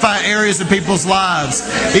sanctify areas of people's lives,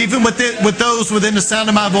 even with those within the sound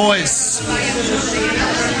of my voice.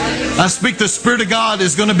 I speak the Spirit of God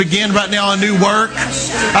is going to begin right now a new work.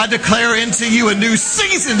 I declare into you a new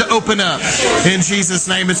season to open up. In Jesus'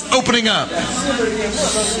 name, it's opening up.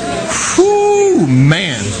 Whew,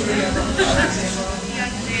 man.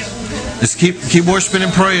 Just keep worshiping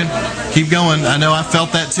and praying. Keep going. I know I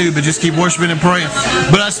felt that too, but just keep worshiping and praying.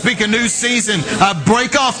 But I speak a new season. I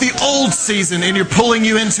break off the old season and you're pulling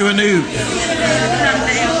you into a new.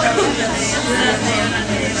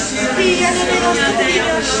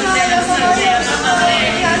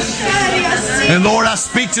 And Lord, I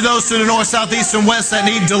speak to those to the north, south, east, and west that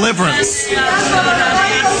need deliverance.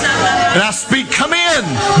 And I speak, come in,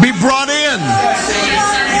 be brought in.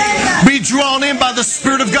 Be drawn in by the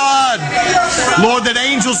Spirit of God. Lord, that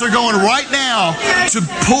angels are going right now to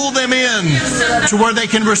pull them in to where they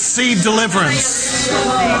can receive deliverance.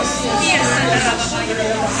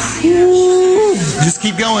 Just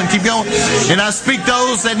keep going, keep going. And I speak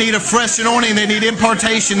those that need a fresh anointing, they need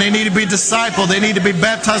impartation, they need to be discipled, they need to be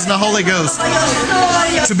baptized in the Holy Ghost,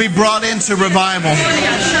 to be brought into revival.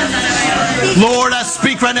 Lord, I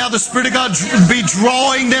speak right now, the Spirit of God be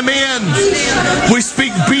drawing them in. We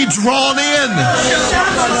speak, be drawn in.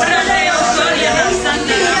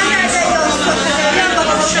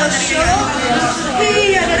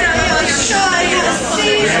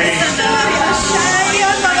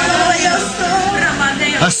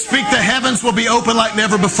 I speak the heavens will be open like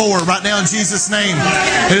never before right now in Jesus' name.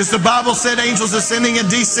 And as the Bible said, angels ascending and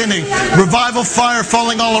descending, revival fire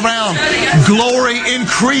falling all around, glory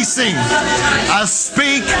increasing. I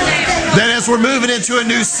speak that as we're moving into a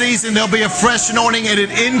new season, there'll be a fresh anointing and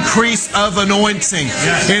an increase of anointing,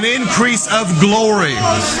 an increase of glory.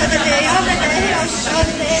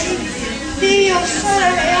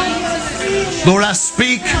 Lord, I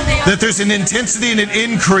speak that there's an intensity and an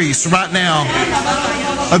increase right now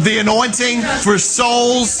of the anointing for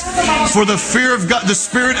souls, for the fear of God, the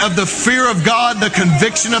spirit of the fear of God, the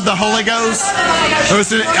conviction of the Holy Ghost.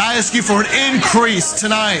 I ask you for an increase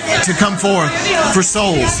tonight to come forth for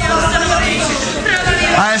souls.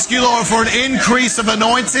 I ask you, Lord, for an increase of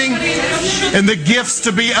anointing and the gifts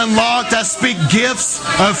to be unlocked. I speak gifts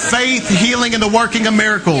of faith, healing, and the working of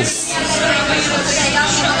miracles.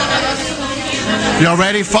 Y'all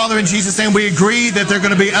ready? Father, in Jesus' name, we agree that they're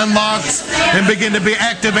going to be unlocked and begin to be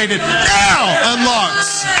activated now. Unlocked.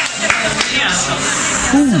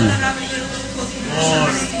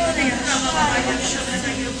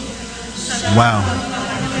 Wow.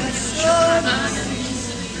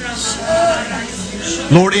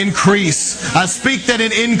 Lord, increase. I speak that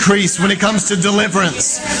an increase when it comes to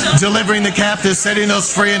deliverance, delivering the captives, setting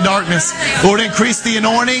those free in darkness. Lord, increase the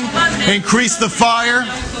anointing, increase the fire,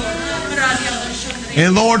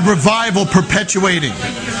 and Lord, revival perpetuating.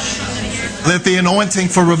 Let the anointing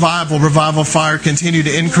for revival fire continue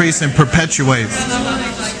to increase and perpetuate.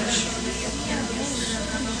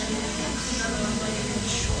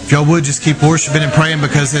 If y'all would just keep worshiping and praying,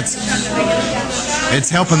 because it's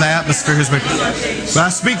helping the atmosphere. But I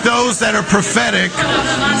speak those that are prophetic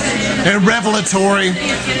and revelatory,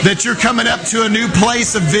 that you're coming up to a new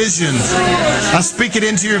place of vision. I speak it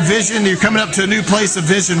into your vision. You're coming up to a new place of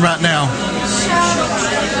vision right now.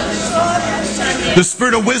 The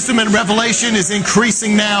spirit of wisdom and revelation is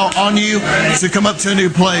increasing now on you to come up to a new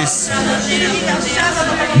place.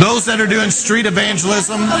 Those that are doing street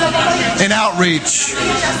evangelism and outreach,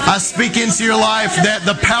 I speak into your life that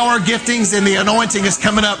the power giftings and the anointing is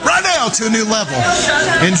coming up right now to a new level.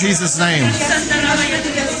 In Jesus' name.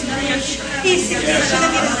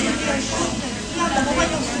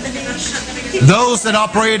 Those that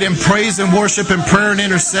operate in praise and worship and prayer and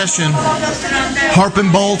intercession, harp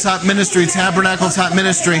and bowl type ministry, tabernacle type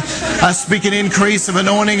ministry, I speak an increase of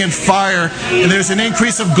anointing and fire, and there's an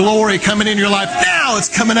increase of glory coming in your life. Now it's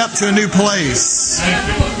coming up to a new place.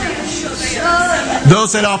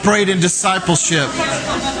 Those that operate in discipleship,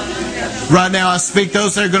 right now I speak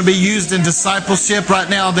those that are going to be used in discipleship right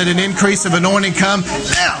now, that an increase of anointing come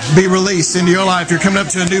now, be released into your life. You're coming up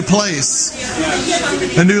to a new place,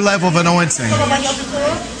 a new level of anointing.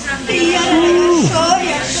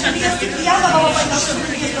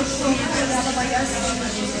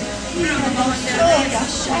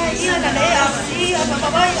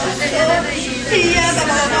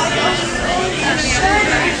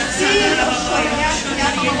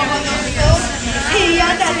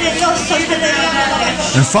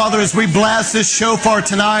 And Father, as we blast this shofar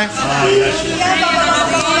tonight,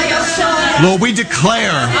 Lord, we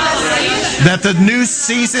declare that the new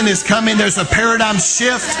season is coming. There's a paradigm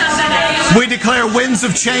shift. We declare winds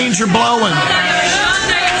of change are blowing.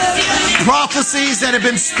 Prophecies that have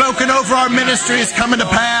been spoken over our ministry is coming to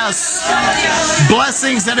pass.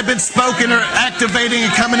 Blessings that have been spoken are activating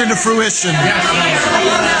and coming into fruition.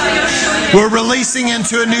 We're releasing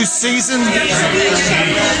into a new season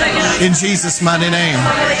in Jesus' mighty name.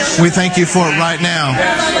 We thank you for it right now.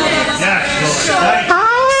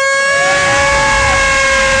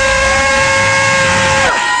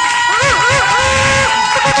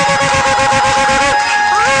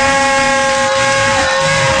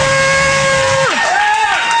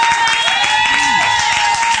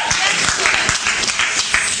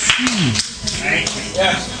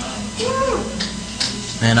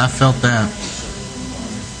 Man, I felt that.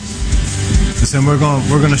 Listen, we're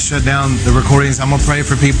going to shut down the recordings. I'm going to pray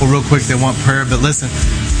for people real quick that want prayer. But listen,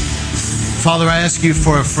 Father, I ask you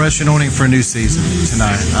for a fresh anointing for a new season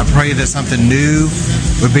tonight. I pray that something new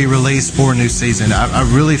would be released for a new season. I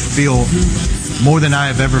really feel more than I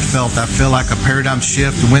have ever felt. I feel like a paradigm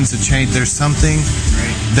shift, the winds of change. There's something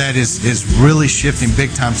that is really shifting big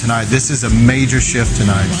time tonight. This is a major shift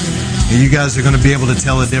tonight. And you guys are going to be able to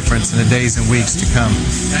tell the difference in the days and weeks to come.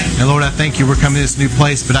 And Lord, I thank you we're coming to this new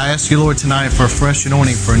place, but I ask you, Lord, tonight for a fresh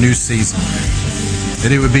anointing for a new season, that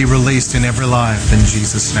it would be released in every life in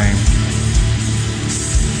Jesus' name.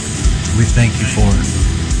 We thank you for it.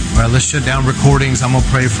 All right, let's shut down recordings. I'm going to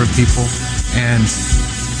pray for people. And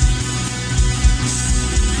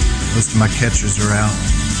most of my catchers are out.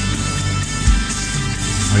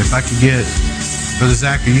 All right, if I could get Brother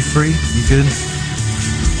Zach, are you free? You good?